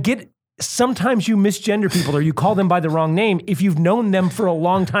 But I get sometimes you misgender people or you call them by the wrong name if you've known them for a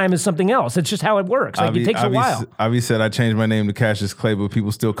long time as something else. It's just how it works. Like it takes a while. Avi said I changed my name to Cassius Clay, but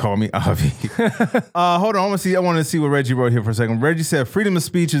people still call me Avi. Hold on, I want to see what Reggie wrote here for a second. Reggie said freedom of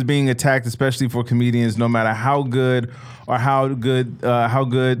speech is being attacked, especially for comedians, no matter how good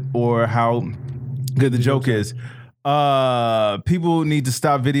the joke is. People need to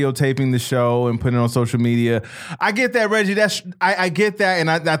stop videotaping the show and putting it on social media. I get that, Reggie. I get that, and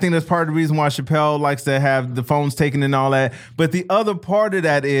I think that's part of the reason why Chappelle likes to have the phones taken and all that. But the other part of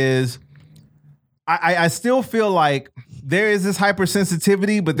that is, I still feel like there is this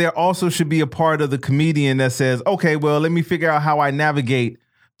hypersensitivity, but there also should be a part of the comedian that says, okay, well, let me figure out how I navigate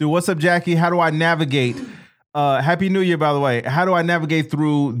through. What's up, Jackie? How do I navigate? Happy New Year, by the way. How do I navigate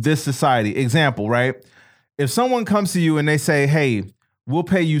through this society? Example, right? If someone comes to you and they say, hey, we'll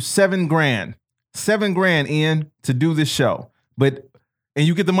pay you $7,000, Ian, to do this show, and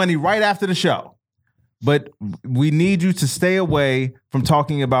you get the money right after the show, but we need you to stay away from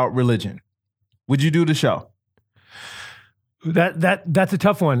talking about religion. Would you do the show? That's a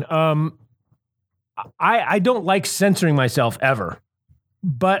tough one. I don't like censoring myself ever.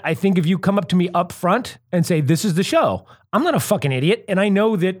 But I think if you come up to me up front and say, this is the show, I'm not a fucking idiot. And I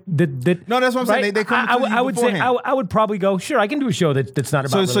know that. No, that's what I'm saying. They come to you I would say, I would probably go, sure, I can do a show that's not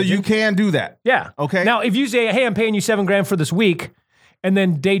about religion. So you can do that? Yeah. Okay. Now, if you say, hey, I'm paying you $7,000 for this week, and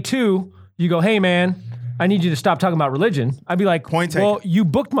then day 2, you go, hey, man, I need you to stop talking about religion. I'd be like, point taken. Well, you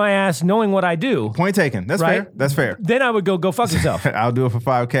booked my ass knowing what I do. Point taken. That's right? Fair. That's fair. Then I would go fuck yourself. I'll do it for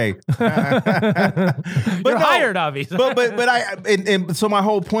 $5,000. You're hired, obviously. But so my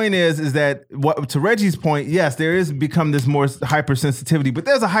whole point is that to Reggie's point, yes, there is become this more hypersensitivity, but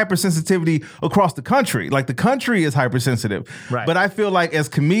there's a hypersensitivity across the country. Like the country is hypersensitive. Right. But I feel like as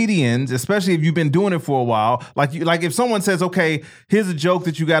comedians, especially if you've been doing it for a while, like if someone says, okay, here's a joke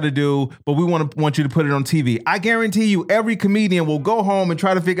that you got to do, but we want you to put it on TV. I guarantee you every comedian will go home and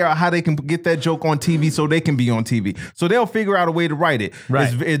try to figure out how they can get that joke on TV so they can be on TV. So they'll figure out a way to write it. Right.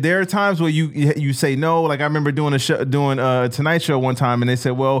 There are times where you say no. Like I remember doing a Tonight Show one time and they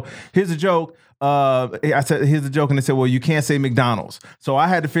said, well, here's a joke. I said, here's the joke. And they said, well, you can't say McDonald's. So I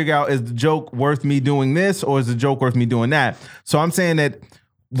had to figure out, is the joke worth me doing this or is the joke worth me doing that? So I'm saying that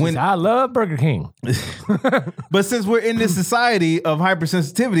when I love Burger King. But since we're in this society of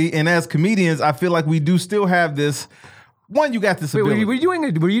hypersensitivity, and as comedians, I feel like we do still have this. One, you got this ability. Were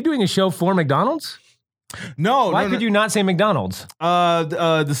you doing a show for McDonald's? No. Why could you not say McDonald's?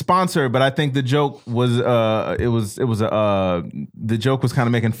 The sponsor, but I think the joke was the joke was kind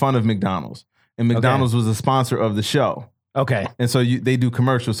of making fun of McDonald's, and McDonald's was a sponsor of the show. Okay. And so they do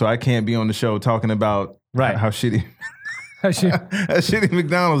commercials, so I can't be on the show talking about how shitty. How shitty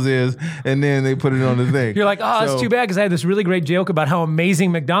McDonald's is, and then they put it on the thing. You're like, it's too bad because I had this really great joke about how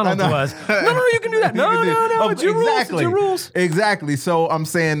amazing McDonald's was. No, you can do that. No, it's your rules. It's your rules. Exactly. So I'm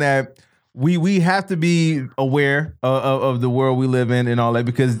saying that we have to be aware of the world we live in and all that,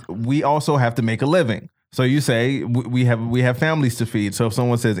 because we also have to make a living. So you say we have families to feed. So if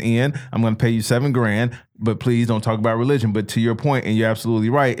someone says, Ian, I'm going to pay you $7,000, but please don't talk about religion. But to your point, and you're absolutely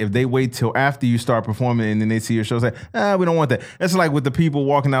right, if they wait till after you start performing and then they see your show, say, we don't want that. That's like with the people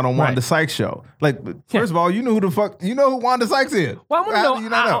walking out on Wanda Sykes' show. Like, first of all, you know who Wanda Sykes is. Well,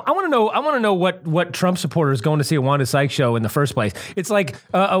 I want to know what Trump supporters going to see a Wanda Sykes show in the first place. It's like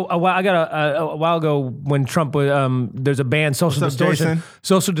a while ago when Trump was there's a band, Social Distortion. Jason?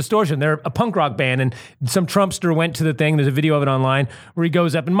 Social Distortion. They're a punk rock band, and some Trumpster went to the thing. There's a video of it online where he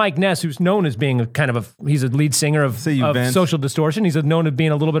goes up, and Mike Ness, who's known as being he's a lead singer of Social Distortion. He's known as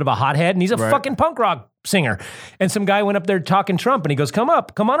being a little bit of a hothead, and he's a fucking punk rock singer. And some guy went up there talking Trump, and he goes, come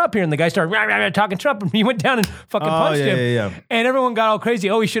on up here. And the guy started rah, rah, rah, talking Trump, and he went down and fucking punched him. Yeah. And everyone got all crazy.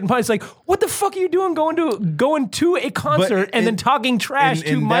 Oh, he shouldn't punch. It's like, what the fuck are you doing going to a concert and then talking trash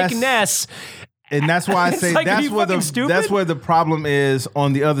to Mike Ness? And that's why I say like, that's where the problem is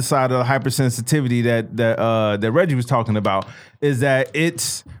on the other side of the hypersensitivity that Reggie was talking about, is that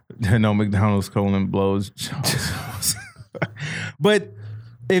it's McDonald's colon blows. But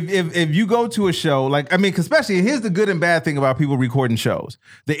if you go to a show, especially here's the good and bad thing about people recording shows.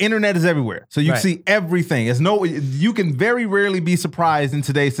 The internet is everywhere. So you can see everything. You can very rarely be surprised in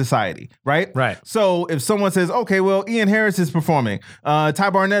today's society, right? Right. So if someone says, okay, well, Ian Harris is performing, Ty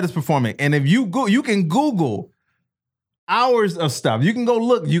Barnett is performing, and if you can Google hours of stuff. You can go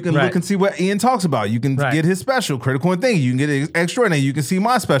look. You can look and see what Ian talks about. You can get his special, Critical and Thinking. You can get Extraordinary. You can see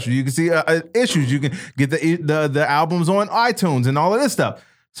my special. You can see issues. You can get the albums on iTunes and all of this stuff.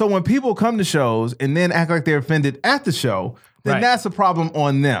 So when people come to shows and then act like they're offended at the show, then that's a problem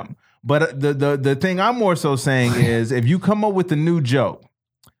on them. But the thing I'm more so saying is, if you come up with a new joke,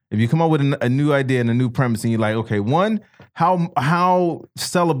 if you come up with a new idea and a new premise, and you're like, okay, one, how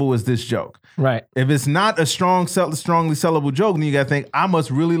sellable is this joke? Right. If it's not a strongly sellable joke, then you got to think, I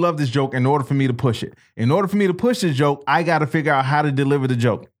must really love this joke in order for me to push it. In order for me to push this joke, I got to figure out how to deliver the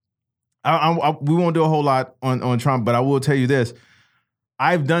joke. We won't do a whole lot on Trump, but I will tell you this.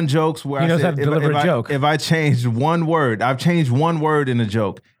 I've done jokes where if I changed one word, I've changed one word in a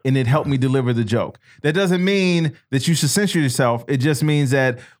joke, and it helped me deliver the joke. That doesn't mean that you should censor yourself. It just means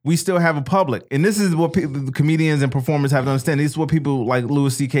that we still have a public. And this is what the comedians and performers have to understand. This is what people like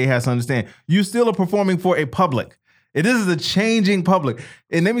Louis C.K. has to understand. You still are performing for a public. This is a changing public.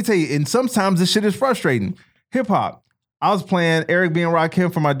 And let me tell you, and sometimes this shit is frustrating. Hip hop. I was playing Eric B. and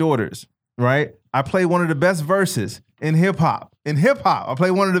Rakim for my daughters, right? I played one of the best verses in hip hop. I play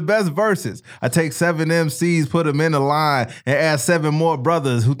one of the best verses. I take 7 MCs, put them in a line, and add 7 more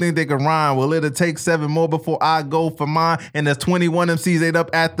brothers who think they can rhyme. Well, it'll take 7 more before I go for mine, and there's 21 MCs ate up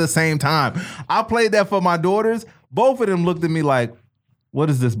at the same time. I played that for my daughters. Both of them looked at me like, what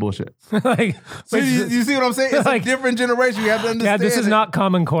is this bullshit? So you see what I'm saying? It's a different generation. You have to understand. Yeah, this is not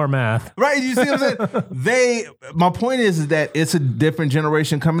Common Core math. Right? You see what I'm saying? My point is that it's a different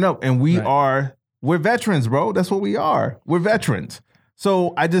generation coming up, and we're veterans, bro. That's what we are. We're veterans.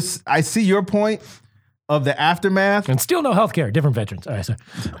 So I see your point of the aftermath. And still no healthcare, different veterans. All right, sorry.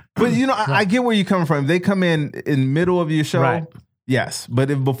 But I get where you're coming from. If they come in the middle of your show, yes. But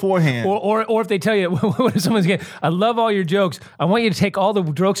if beforehand, or if they tell you, what if someone's getting, I love all your jokes. I want you to take all the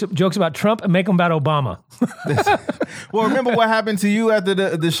jokes about Trump and make them about Obama. Well, remember what happened to you after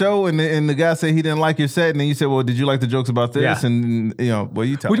the show, and the guy said he didn't like your set, and then you said, well, did you like the jokes about this? Yeah. And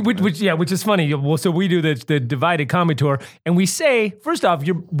you tell me. Which is funny. Well, so we do the Divided Comedy Tour, and we say, first off,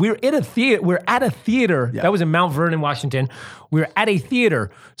 we're at a theater. Yeah. That was in Mount Vernon, Washington. We were at a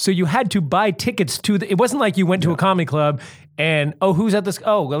theater, so you had to buy tickets to it wasn't like you went to a comedy club and, who's at this?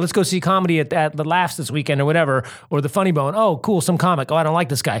 Oh, well, let's go see comedy at the Laughs this weekend or whatever, or the Funny Bone. Oh, cool, some comic. Oh, I don't like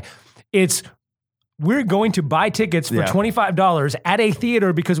this guy. We're going to buy tickets for $25 at a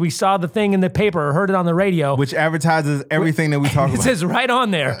theater because we saw the thing in the paper or heard it on the radio. Which advertises everything that we talk about. It says right on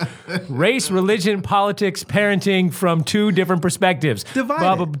there, race, religion, politics, parenting from 2 different perspectives.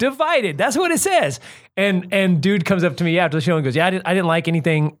 Divided. That's what it says. And dude comes up to me after the show and goes, I didn't like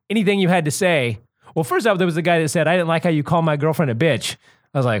anything you had to say. Well, first off, there was the guy that said, I didn't like how you called my girlfriend a bitch.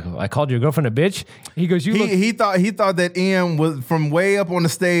 I was like, I called your girlfriend a bitch? He goes, he thought that Ian was from way up on the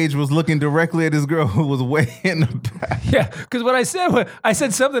stage was looking directly at his girl who was way in the back. Yeah, because what I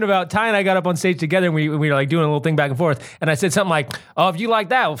said something about Ty and I got up on stage together and we were like doing a little thing back and forth. And I said something like, oh, if you like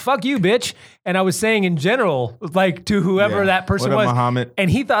that, well, fuck you, bitch. And I was saying in general, like to whoever that person was. Muhammad?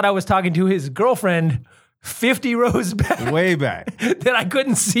 And he thought I was talking to his girlfriend 50 rows back. Way back. That I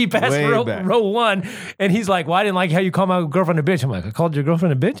couldn't see past Way row, back. row one. And he's like, well, I didn't like how you call my girlfriend a bitch. I'm like, I called your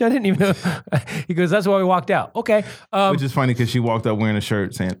girlfriend a bitch? I didn't even know. He goes, that's why we walked out. Okay. Which is funny because she walked up wearing a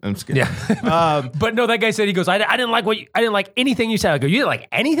shirt saying, I'm scared. Yeah. But no, that guy said, he goes, I didn't like I didn't like anything you said. I go, you didn't like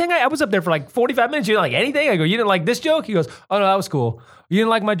anything? I was up there for like 45 minutes. You didn't like anything? I go, you didn't like this joke? He goes, oh no, that was cool. You didn't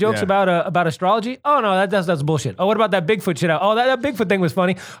like my jokes about astrology? Oh no, that's bullshit. Oh, what about that Bigfoot shit? Oh, that Bigfoot thing was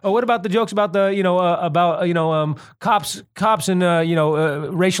funny. Oh, what about the jokes about the cops and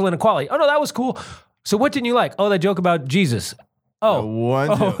racial inequality? Oh no, that was cool. So what didn't you like? Oh, that joke about Jesus.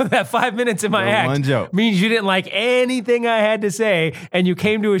 Joke. That 5 minutes in my act one joke means you didn't like anything I had to say, and you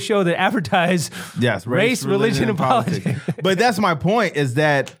came to a show that advertised race, religion, and politics. But that's my point: is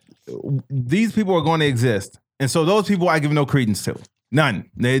that these people are going to exist, and so those people I give no credence to. None.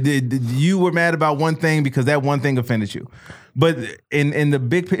 You were mad about one thing because that one thing offended you. But in the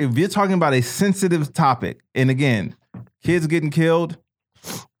big, if you're talking about a sensitive topic, and again, kids getting killed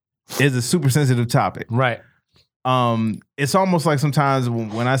is a super sensitive topic. Right. It's almost like sometimes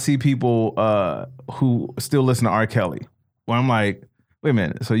when I see people who still listen to R. Kelly, where I'm like, wait a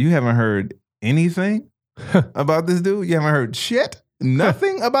minute, so you haven't heard anything about this dude? You haven't heard shit?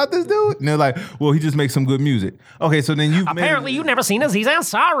 Nothing about this dude? And they're like, well, he just makes some good music. Okay, so then you've never seen Aziz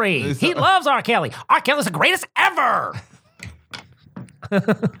Ansari. He loves R. Kelly. R. Kelly's the greatest ever.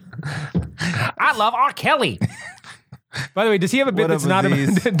 I love R. Kelly. By the way, does he have a bit that's not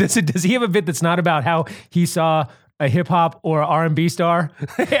about, does he have a bit that's not about how he saw a hip hop or R&B star?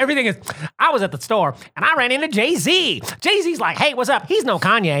 Everything is, I was at the store and I ran into Jay-Z. Jay-Z's like, hey, what's up? He's no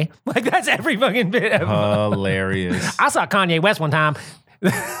Kanye. Like, that's every fucking bit of hilarious. I saw Kanye West one time.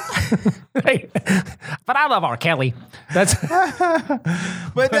 But I love R. Kelly.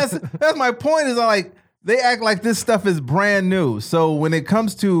 But that's my point, is like they act like this stuff is brand new. So when it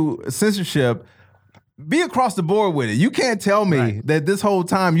comes to censorship, be across the board with it. You can't tell me that this whole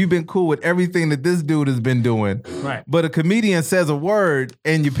time you've been cool with everything that this dude has been doing. Right. But a comedian says a word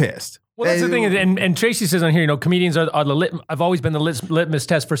and you're pissed. Well, that's the thing, and Tracy says on here, comedians are I've always been the litmus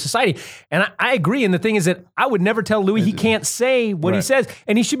test for society, and I agree. And the thing is that I would never tell Louis he can't say what he says,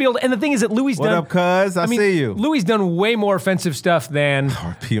 and he should be able to. And the thing is that Louis what up, cuz? I see you. Louis done way more offensive stuff than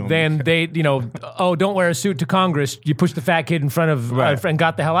they, oh, don't wear a suit to Congress. You push the fat kid in front of and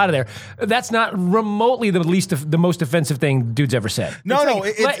got the hell out of there. That's not remotely the most offensive thing dude's ever said.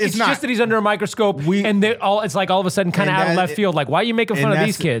 It's not. Just that he's under a microscope, and it's like all of a sudden kind of out of left field. Like, why are you making fun of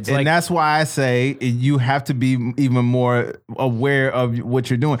these kids? And that's why I say you have to be even more aware of what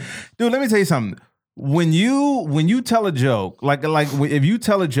you're doing. Dude, let me tell you something. When you tell a joke, like if you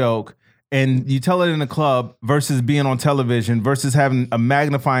tell a joke and you tell it in a club versus being on television versus having a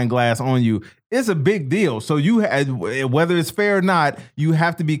magnifying glass on you, it's a big deal. So whether it's fair or not, you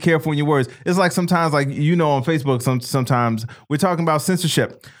have to be careful in your words. It's like sometimes, like, on Facebook, sometimes we're talking about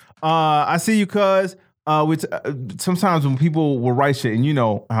censorship. I see you, cuz. Sometimes when people will write shit, and you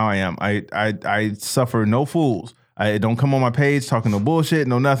know how I am, I suffer no fools. I don't come on my page talking no bullshit,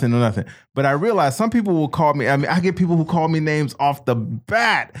 no nothing. But I realize some people will call me. I mean, I get people who call me names off the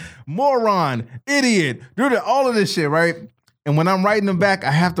bat: moron, idiot, dude, all of this shit, right? And when I'm writing them back,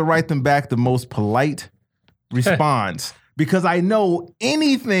 I have to write them back the most polite response. Because I know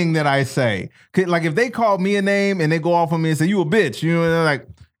anything that I say, like if they call me a name and they go off on me and say, you a bitch, they're like,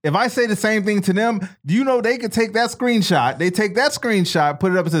 if I say the same thing to them, they could take that screenshot. They take that screenshot,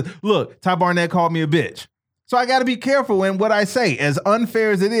 put it up and say, look, Ty Barnett called me a bitch. So I got to be careful in what I say, as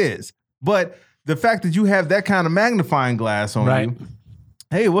unfair as it is. But the fact that you have that kind of magnifying glass on you,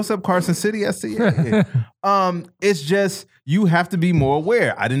 hey, what's up, Carson City? I see you. It's just, you have to be more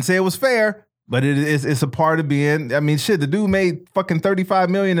aware. I didn't say it was fair, but it's a part of being. I mean, shit, the dude made fucking $35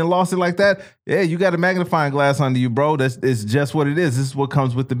 million and lost it like that. Yeah, you got a magnifying glass under you, bro. It's just what it is. This is what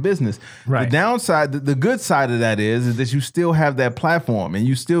comes with the business. Right. The downside, the good side of that is that you still have that platform, and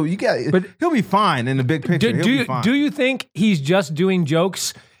but he'll be fine in the big picture. Do you think he's just doing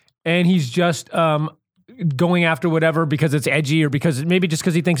jokes and he's just going after whatever because it's edgy, or because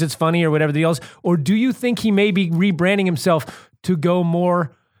he thinks it's funny, or whatever the else? Or do you think he may be rebranding himself to go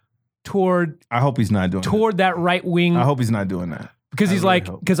more toward? I hope he's not doing toward that right wing. I hope he's not doing that, because he's like,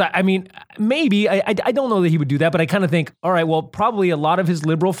 because I mean, maybe I don't know that he would do that, but I kind of think, all right, well, probably a lot of his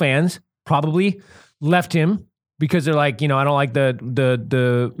liberal fans probably left him because they're like, I don't like the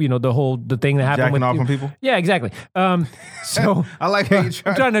thing that happened with off on people. Yeah, exactly. So I like how you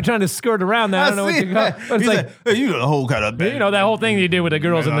trying to skirt around that. I don't know what you got. But it's like, hey, the whole kind of that whole thing you did with the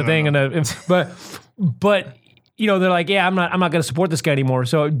girls and the thing, but they're like, yeah, I'm not going to support this guy anymore.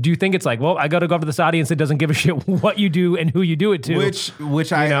 So do you think it's like, well, I got to go up to this audience that doesn't give a shit what you do and who you do it to?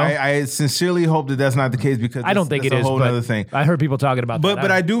 Which I sincerely hope that that's not the case, because I don't think it is. A whole other thing. I heard people talking about that.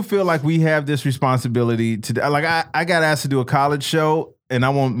 But I do feel like we have this responsibility to, like, I got asked to do a college show. And I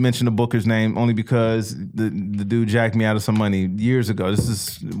won't mention the booker's name only because the dude jacked me out of some money years ago. This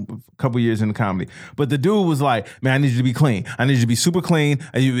is a couple years into comedy. But the dude was like, man, I need you to be clean. I need you to be super clean.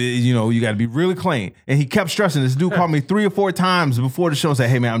 And you got to be really clean. And he kept stressing. This dude called me 3 or 4 times before the show and said,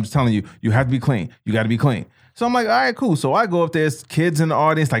 hey, man, I'm just telling you, you have to be clean. You got to be clean. So I'm like, all right, cool. So I go up there, there's kids in the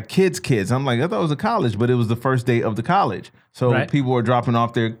audience, like kids. I'm like, I thought it was a college, but it was the first day of the college. So people are dropping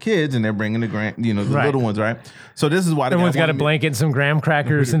off their kids and they're bringing the little ones, right? So this is why everyone's got a blanket and some graham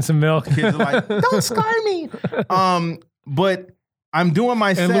crackers and some milk. Kids are like, don't scar me. But I'm doing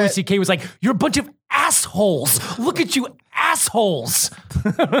my set. And Louis C.K. was like, you're a bunch of assholes. Look at you, assholes.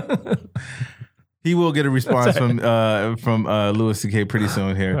 He will get a response from Louis C.K. pretty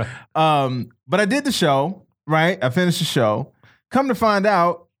soon here. But I did the show, right? I finished the show. Come to find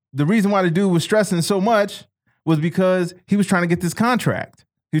out, the reason why the dude was stressing so much was because he was trying to get this contract.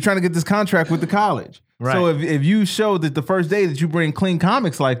 He was trying to get this contract with the college. Right. So if you show that the first day that you bring clean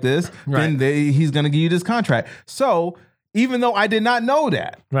comics like this, then he's going to give you this contract. So even though I did not know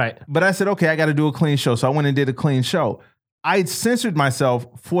that, but I said, okay, I got to do a clean show. So I went and did a clean show. I censored myself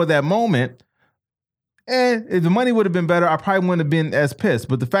for that moment. And if the money would have been better, I probably wouldn't have been as pissed.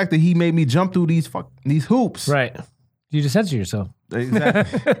 But the fact that he made me jump through these hoops. Right. You just censor yourself.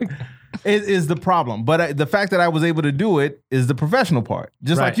 Exactly. It is the problem. But the fact that I was able to do it is the professional part.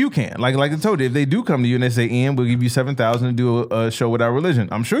 Just like you can. Like I told you, if they do come to you and they say, Ian, we'll give you $7,000 to do a show without religion,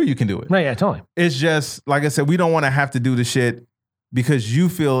 I'm sure you can do it. Right, yeah, totally. It's just, like I said, we don't want to have to do the shit because you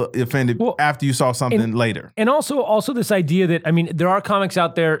feel offended after you saw something later. And also this idea that, I mean, there are comics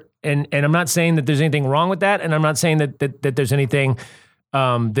out there, and I'm not saying that there's anything wrong with that, and I'm not saying that there's anything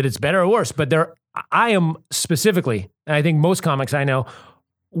that it's better or worse, but I am specifically, and I think most comics I know,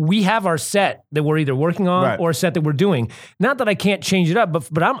 we have our set that we're either working on or a set that we're doing. Not that I can't change it up,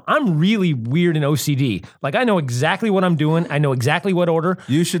 but I'm really weird in OCD. Like, I know exactly what I'm doing. I know exactly what order.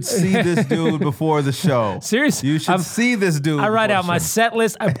 You should see this dude before the show. Seriously, you should see this dude. I write out my set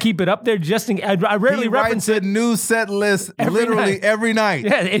list. I keep it up there just in. I rarely reference it. He writes a new set list every night.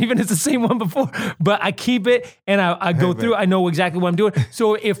 Yeah, and even if it's the same one before, but I keep it and I go through. I know exactly what I'm doing.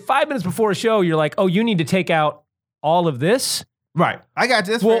 So if 5 minutes before a show you're like, oh, you need to take out all of this. Right, I got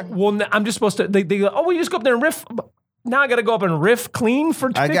this. Well, I'm just supposed to. They go, oh, well, you just go up there and riff. Now I got to go up and riff clean for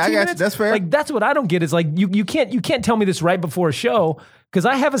 15 minutes. I got you. That's fair. Like, that's what I don't get. Is like you can't tell me this right before a show because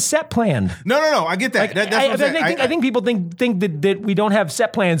I have a set planned. No. I get that. Like, I think people think that we don't have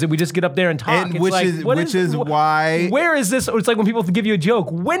set plans, that we just get up there and talk. And which is why. Where is this? Or it's like when people give you a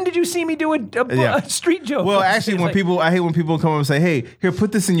joke. When did you see me do a street joke? Well, actually, I hate when people come up and say, "Hey, here,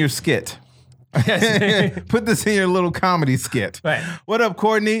 put this in your skit." Put this in your little comedy skit. Right. What up,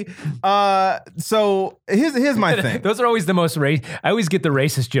 Courtney? So here's my thing. Those are always the most I always get the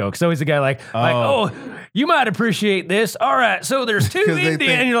racist jokes. Always the guy like, oh, you might appreciate this. All right, so there's 2 Indian,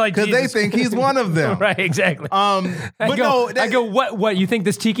 and you're like, because they think he's one of them. Right, exactly. I go, what? You think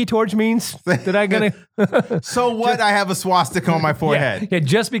this tiki torch means? That I gonna? So what? I have a swastika on my forehead. Yeah,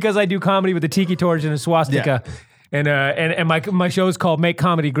 just because I do comedy with a tiki torch and a swastika. Yeah. And my show is called Make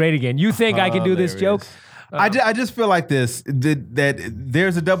Comedy Great Again. You think I can do this joke? I just feel like this, that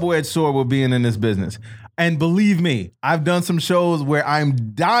there's a double-edged sword with being in this business. And believe me, I've done some shows where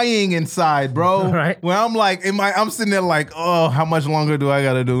I'm dying inside, bro. Right. Where I'm like, I'm sitting there like, oh, how much longer do I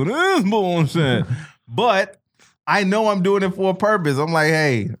got to do this bullshit? But I know I'm doing it for a purpose. I'm like,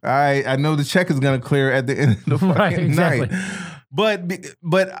 hey, I know the check is going to clear at the end of the fucking night. But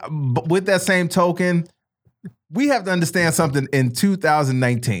with that same token, we have to understand something in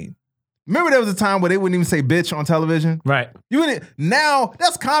 2019. Remember there was a time where they wouldn't even say bitch on television? Right. Now,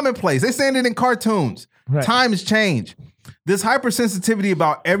 that's commonplace. They saying it in cartoons. Right. Times change. This hypersensitivity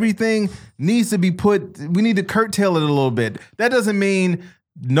about everything needs to be we need to curtail it a little bit. That doesn't mean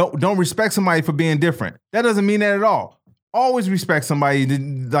don't respect somebody for being different. That doesn't mean that at all. Always respect somebody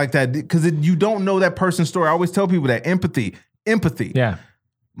like that because you don't know that person's story. I always tell people that empathy. Yeah.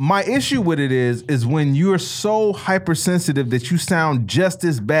 My issue with it is when you're so hypersensitive that you sound just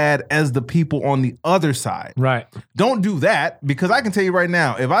as bad as the people on the other side. Right. Don't do that, because I can tell you right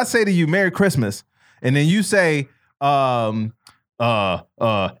now, if I say to you Merry Christmas and then you say Happy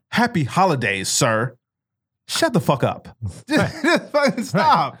Holidays, sir, shut the fuck up. Just fucking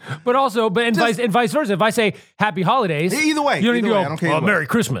stop. But also, vice versa. If I say Happy Holidays, either way, you don't need to go, I don't care. Merry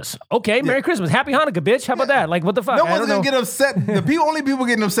Christmas. Okay, Merry Christmas. Happy Hanukkah, bitch. How about that? Like, what the fuck? No one's gonna get upset. Only people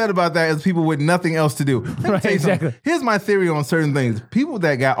getting upset about that is people with nothing else to do. Right, exactly. Here's my theory on certain things. People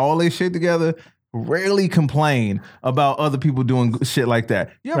that got all their shit together rarely complain about other people doing shit like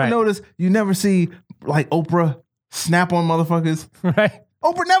that. You ever notice you never see like Oprah snap on motherfuckers? Right.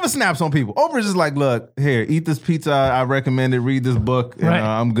 Oprah never snaps on people. Oprah's just like, look, here, eat this pizza I recommended, read this book, and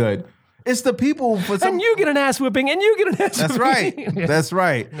I'm good. It's the people for some. And you get an ass whipping, and you get an ass That's whipping. right. That's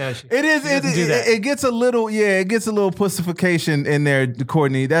right. No, it gets a little, it gets a little pussification in there,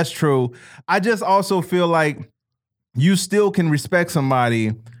 Courtney. That's true. I just also feel like you still can respect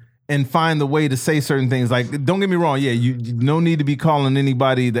somebody and find the way to say certain things. Like, don't get me wrong. Yeah, you no need to be calling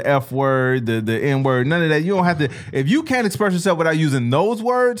anybody the F word, the N word, none of that. You don't have to. If you can't express yourself without using those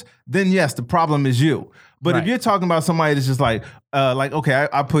words, then yes, the problem is you. But if you're talking about somebody that's just like okay,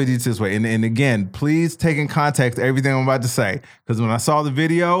 I put it this way. And again, please take in context everything I'm about to say. Because when I saw the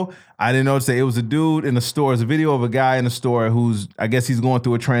video, I didn't notice that it was a dude in the store. It's a video of a guy in the store who's, I guess he's going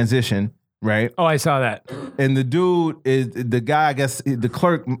through a transition. Right. Oh, I saw that. And the dude is the guy. I guess the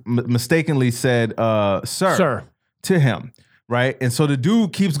clerk mistakenly said, "Sir," to him. Right. And so the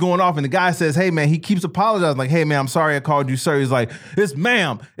dude keeps going off, and the guy says, "Hey, man," he keeps apologizing, like, "Hey, man, I'm sorry I called you sir." He's like, "It's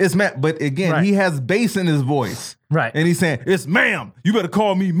ma'am, it's ma'am." But again, he has bass in his voice. Right. And he's saying, "It's ma'am. You better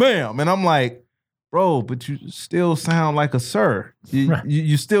call me ma'am." And I'm like, bro, but you still sound like a sir.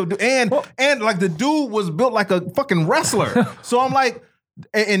 You still do. And like the dude was built like a fucking wrestler. So I'm like,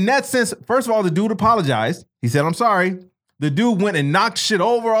 in that sense, first of all, the dude apologized. He said, "I'm sorry." The dude went and knocked shit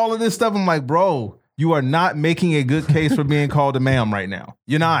over, all of this stuff. I'm like, bro, you are not making a good case for being called a ma'am right now.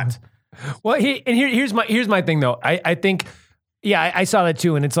 You're not. Well, here's my thing though. I think, I saw that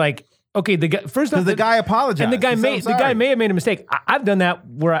too, and it's like, okay, the guy first off, the guy apologized, and the guy may have made a mistake. I've done that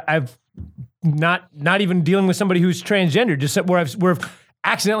where I've not even dealing with somebody who's transgender, just where I've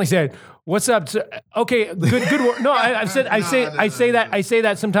accidentally said, "What's up?" Okay, good work. No, I say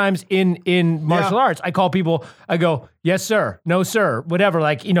that sometimes in martial arts. I call people. I go, "Yes, sir. No, sir. Whatever."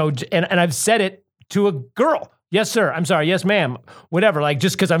 Like, and I've said it to a girl. "Yes, sir. I'm sorry. Yes, ma'am. Whatever." Like,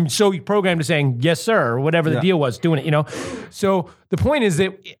 just because I'm so programmed to saying yes, sir, or whatever the deal was, doing it. So the point is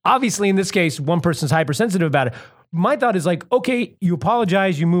that obviously in this case, one person's hypersensitive about it. My thought is like, okay, you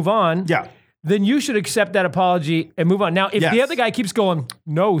apologize, you move on. Yeah. Then you should accept that apology and move on. Now, if the other guy keeps going,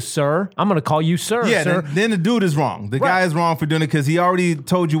 "No, sir, I'm going to call you sir." Yeah, sir. Then the dude is wrong. The guy is wrong for doing it because he already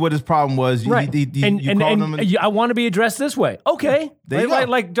told you what his problem was. Right. You called him. I want to be addressed this way. Okay. There you go.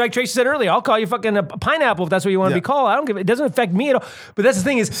 Like Tracy said earlier, I'll call you fucking a pineapple if that's what you want to be called. I don't give it. It doesn't affect me at all. But that's the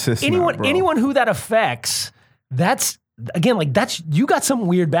thing is, anyone who that affects, that's again, like you got some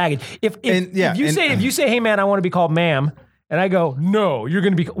weird baggage. If you say, "Hey man, I want to be called ma'am," and I go, "No, you're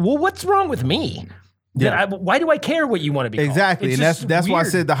going to be," well, what's wrong with me? Yeah. Why do I care what you want to be called? Exactly. And that's why I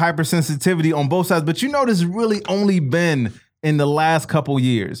said the hypersensitivity on both sides. But this has really only been in the last couple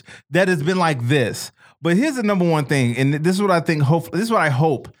years that has been like this. But here's the number one thing, and this is what I think. This is what I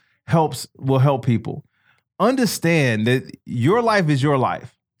hope will help people understand that your life is your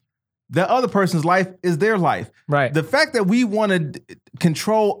life. The other person's life is their life. Right. The fact that we want to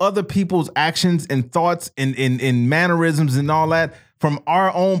control other people's actions and thoughts and mannerisms and all that from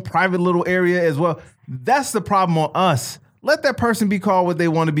our own private little area as well, that's the problem on us. Let that person be called what they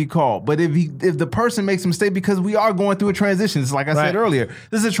want to be called. But if the person makes a mistake, because we are going through a transition, it's like I said earlier,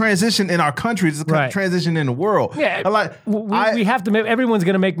 this is a transition in our country. This is a transition in the world. Yeah, we have to. Everyone's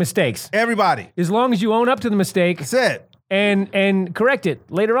going to make mistakes. Everybody, as long as you own up to the mistake. That's it. And correct it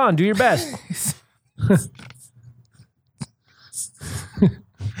later on. Do your best.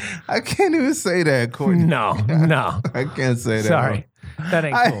 I can't even say that, Courtney. No. I can't say that. Sorry. That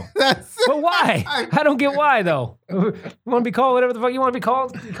ain't cool. But why? I don't get why though. You want to be called whatever the fuck you want to be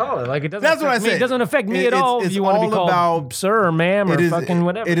called, you call it. Like it doesn't. That's what I said. It doesn't affect me at all. If you want to be called sir or ma'am or fucking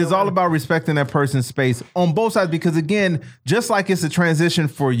whatever. It is all about respecting that person's space on both sides, because again, just like it's a transition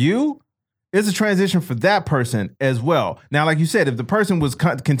for you, it's a transition for that person as well. Now, like you said, if the person was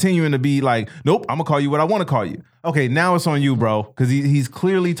continuing to be like, "Nope, I'm gonna call you what I want to call you." Okay, now it's on you, bro, because he's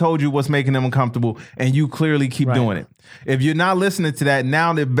clearly told you what's making them uncomfortable, and you clearly keep doing it. If you're not listening to that,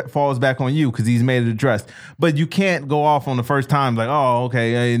 now it falls back on you because he's made it addressed. But you can't go off on the first time like, "Oh,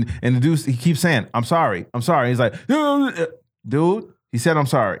 okay," and the dude, he keeps saying, "I'm sorry, I'm sorry." He's like, "Dude," he said, "I'm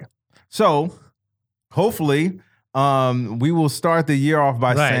sorry." So hopefully, we will start the year off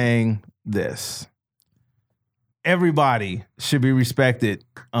by saying this: everybody should be respected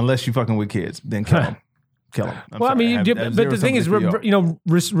unless you fucking with kids. Then kill them. Kill them. But the thing is,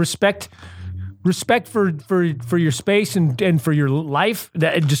 respect respect for your space and for your life,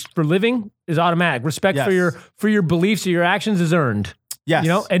 that just for living is automatic. Respect for your beliefs or your actions is earned. Yes. You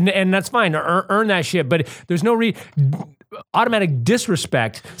know, and that's fine. Earn that shit. But there's no automatic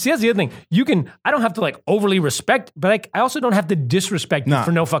disrespect. See, that's the other thing. I don't have to like overly respect, but I also don't have to disrespect you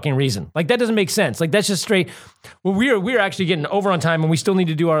for no fucking reason. Like that doesn't make sense. Like that's just straight. Well, we're actually getting over on time, and we still need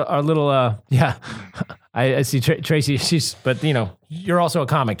to do our little. I see Tracy. But you know, you're also a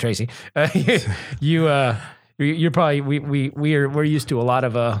comic, Tracy. You're probably we're used to a lot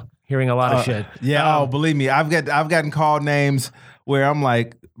of hearing a lot of shit. Yeah. Believe me, I've gotten called names where I'm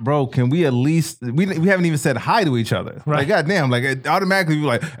like, bro, can we at least we haven't even said hi to each other. Right. Like, goddamn, like it automatically you're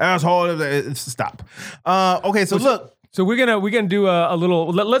like, asshole, stop. Okay, so look. So we're gonna do a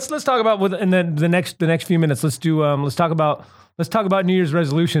little. Let's talk about in the next few minutes. Let's talk about New Year's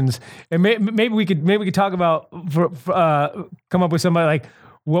resolutions, and maybe we could talk about come up with somebody like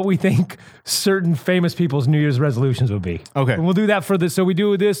what we think certain famous people's New Year's resolutions would be. Okay. And we'll do that for this. So we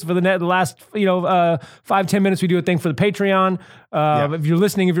do this for the last 5-10 minutes. We do a thing for the Patreon. If you're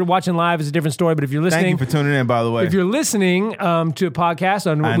listening, if you're watching live, it's a different story. But if you're listening, thank you for tuning in. By the way, if you're listening to a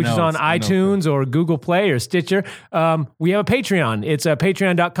podcast which is on iTunes or Google Play or Stitcher, we have a Patreon. It's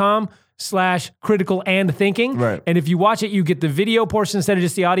patreon.com/critical and thinking. Right. And if you watch it, you get the video portion instead of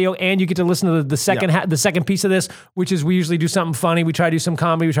just the audio, and you get to listen to the second the second piece of this, which is we usually do something funny. We try to do some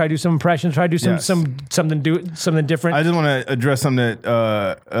comedy. We try to do some impressions. Try to do something different. I just want to address something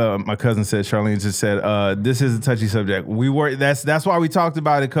that my cousin said. Charlene just said this is a touchy subject. That's why we talked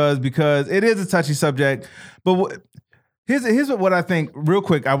about it because it is a touchy subject. But here's what I think. Real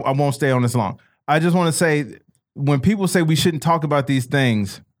quick, I won't stay on this long. I just want to say when people say we shouldn't talk about these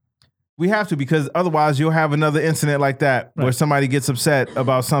things. We have to, because otherwise you'll have another incident like that where somebody gets upset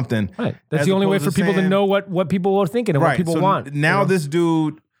about something. Right. That's the only way for people to know what people are thinking and what people want. Now this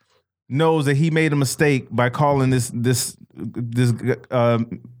dude knows that he made a mistake by calling this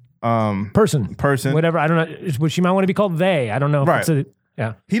person. Whatever. I don't know. Which she might want to be called they. I don't know. Right.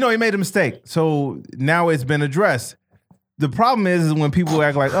 Yeah. He made a mistake. So now it's been addressed. The problem is when people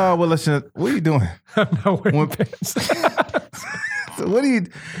act like, oh, well, what are you doing? I'm not wearing pants. So what are you...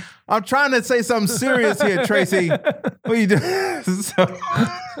 I'm trying to say something serious here, Tracy. What are you doing?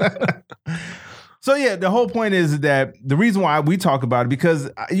 So yeah, the whole point is that the reason why we talk about it, because,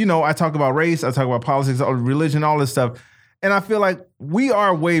 I talk about race, I talk about politics, religion, all this stuff. And I feel like we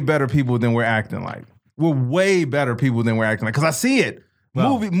are way better people than we're acting like. We're way better people than we're acting like. Because I see it.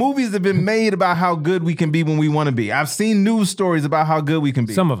 Well, movies have been made about how good we can be when we want to be. I've seen news stories about how good we can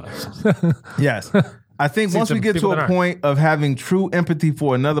be. Some of us. Yes. I think once we get to a point of having true empathy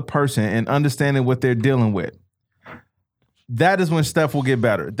for another person and understanding what they're dealing with, that is when stuff will get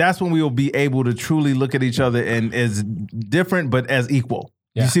better. That's when we will be able to truly look at each other and as different but as equal.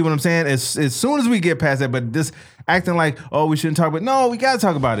 Yeah. You see what I'm saying? As soon as we get past that, but this acting like, oh, we shouldn't talk about it. No, we got to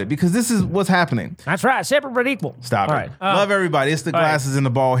talk about it because this is what's happening. That's right. Separate but equal. Stop it. Right. Love everybody. It's the glasses and the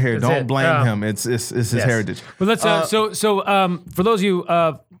bald hair. Don't blame him. It's his heritage. Well, let's for those of you,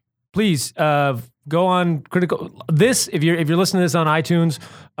 please go on Critical. If you're listening to this on iTunes,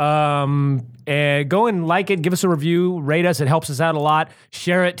 and go and like it, give us a review, rate us. It helps us out a lot.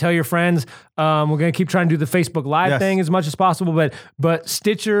 Share it, tell your friends. We're gonna keep trying to do the Facebook Live thing as much as possible, but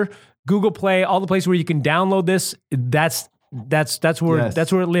Stitcher, Google Play, all the places where you can download this. That's where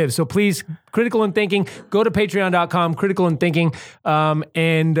it lives. So please, Critical and Thinking, go to patreon.com, Critical and Thinking, and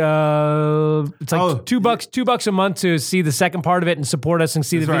it's like $2 a month to see the second part of it and support us and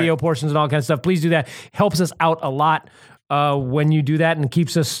see the video portions and all kinds of stuff. Please do that. Helps us out a lot when you do that and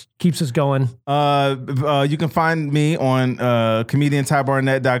keeps us going. You can find me on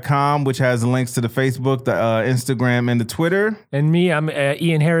comediantybarnett.com, which has links to the Facebook, the Instagram, and the Twitter. And me, I'm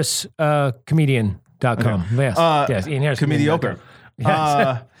Ian Harris, comedian.com. Okay. Yes, Ian Harris. Comediocre.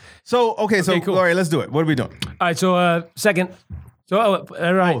 Yes. So cool. All right, let's do it. What are we doing? All right, so second. So,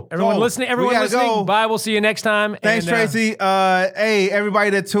 all right, everyone listening, bye. We'll see you next time. Thanks, Tracy. Hey, everybody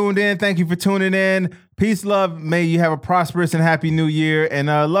that tuned in, thank you for tuning in. Peace, love. May you have a prosperous and happy new year, and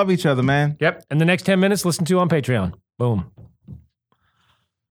love each other, man. Yep. And the next 10 minutes, listen to on Patreon. Boom.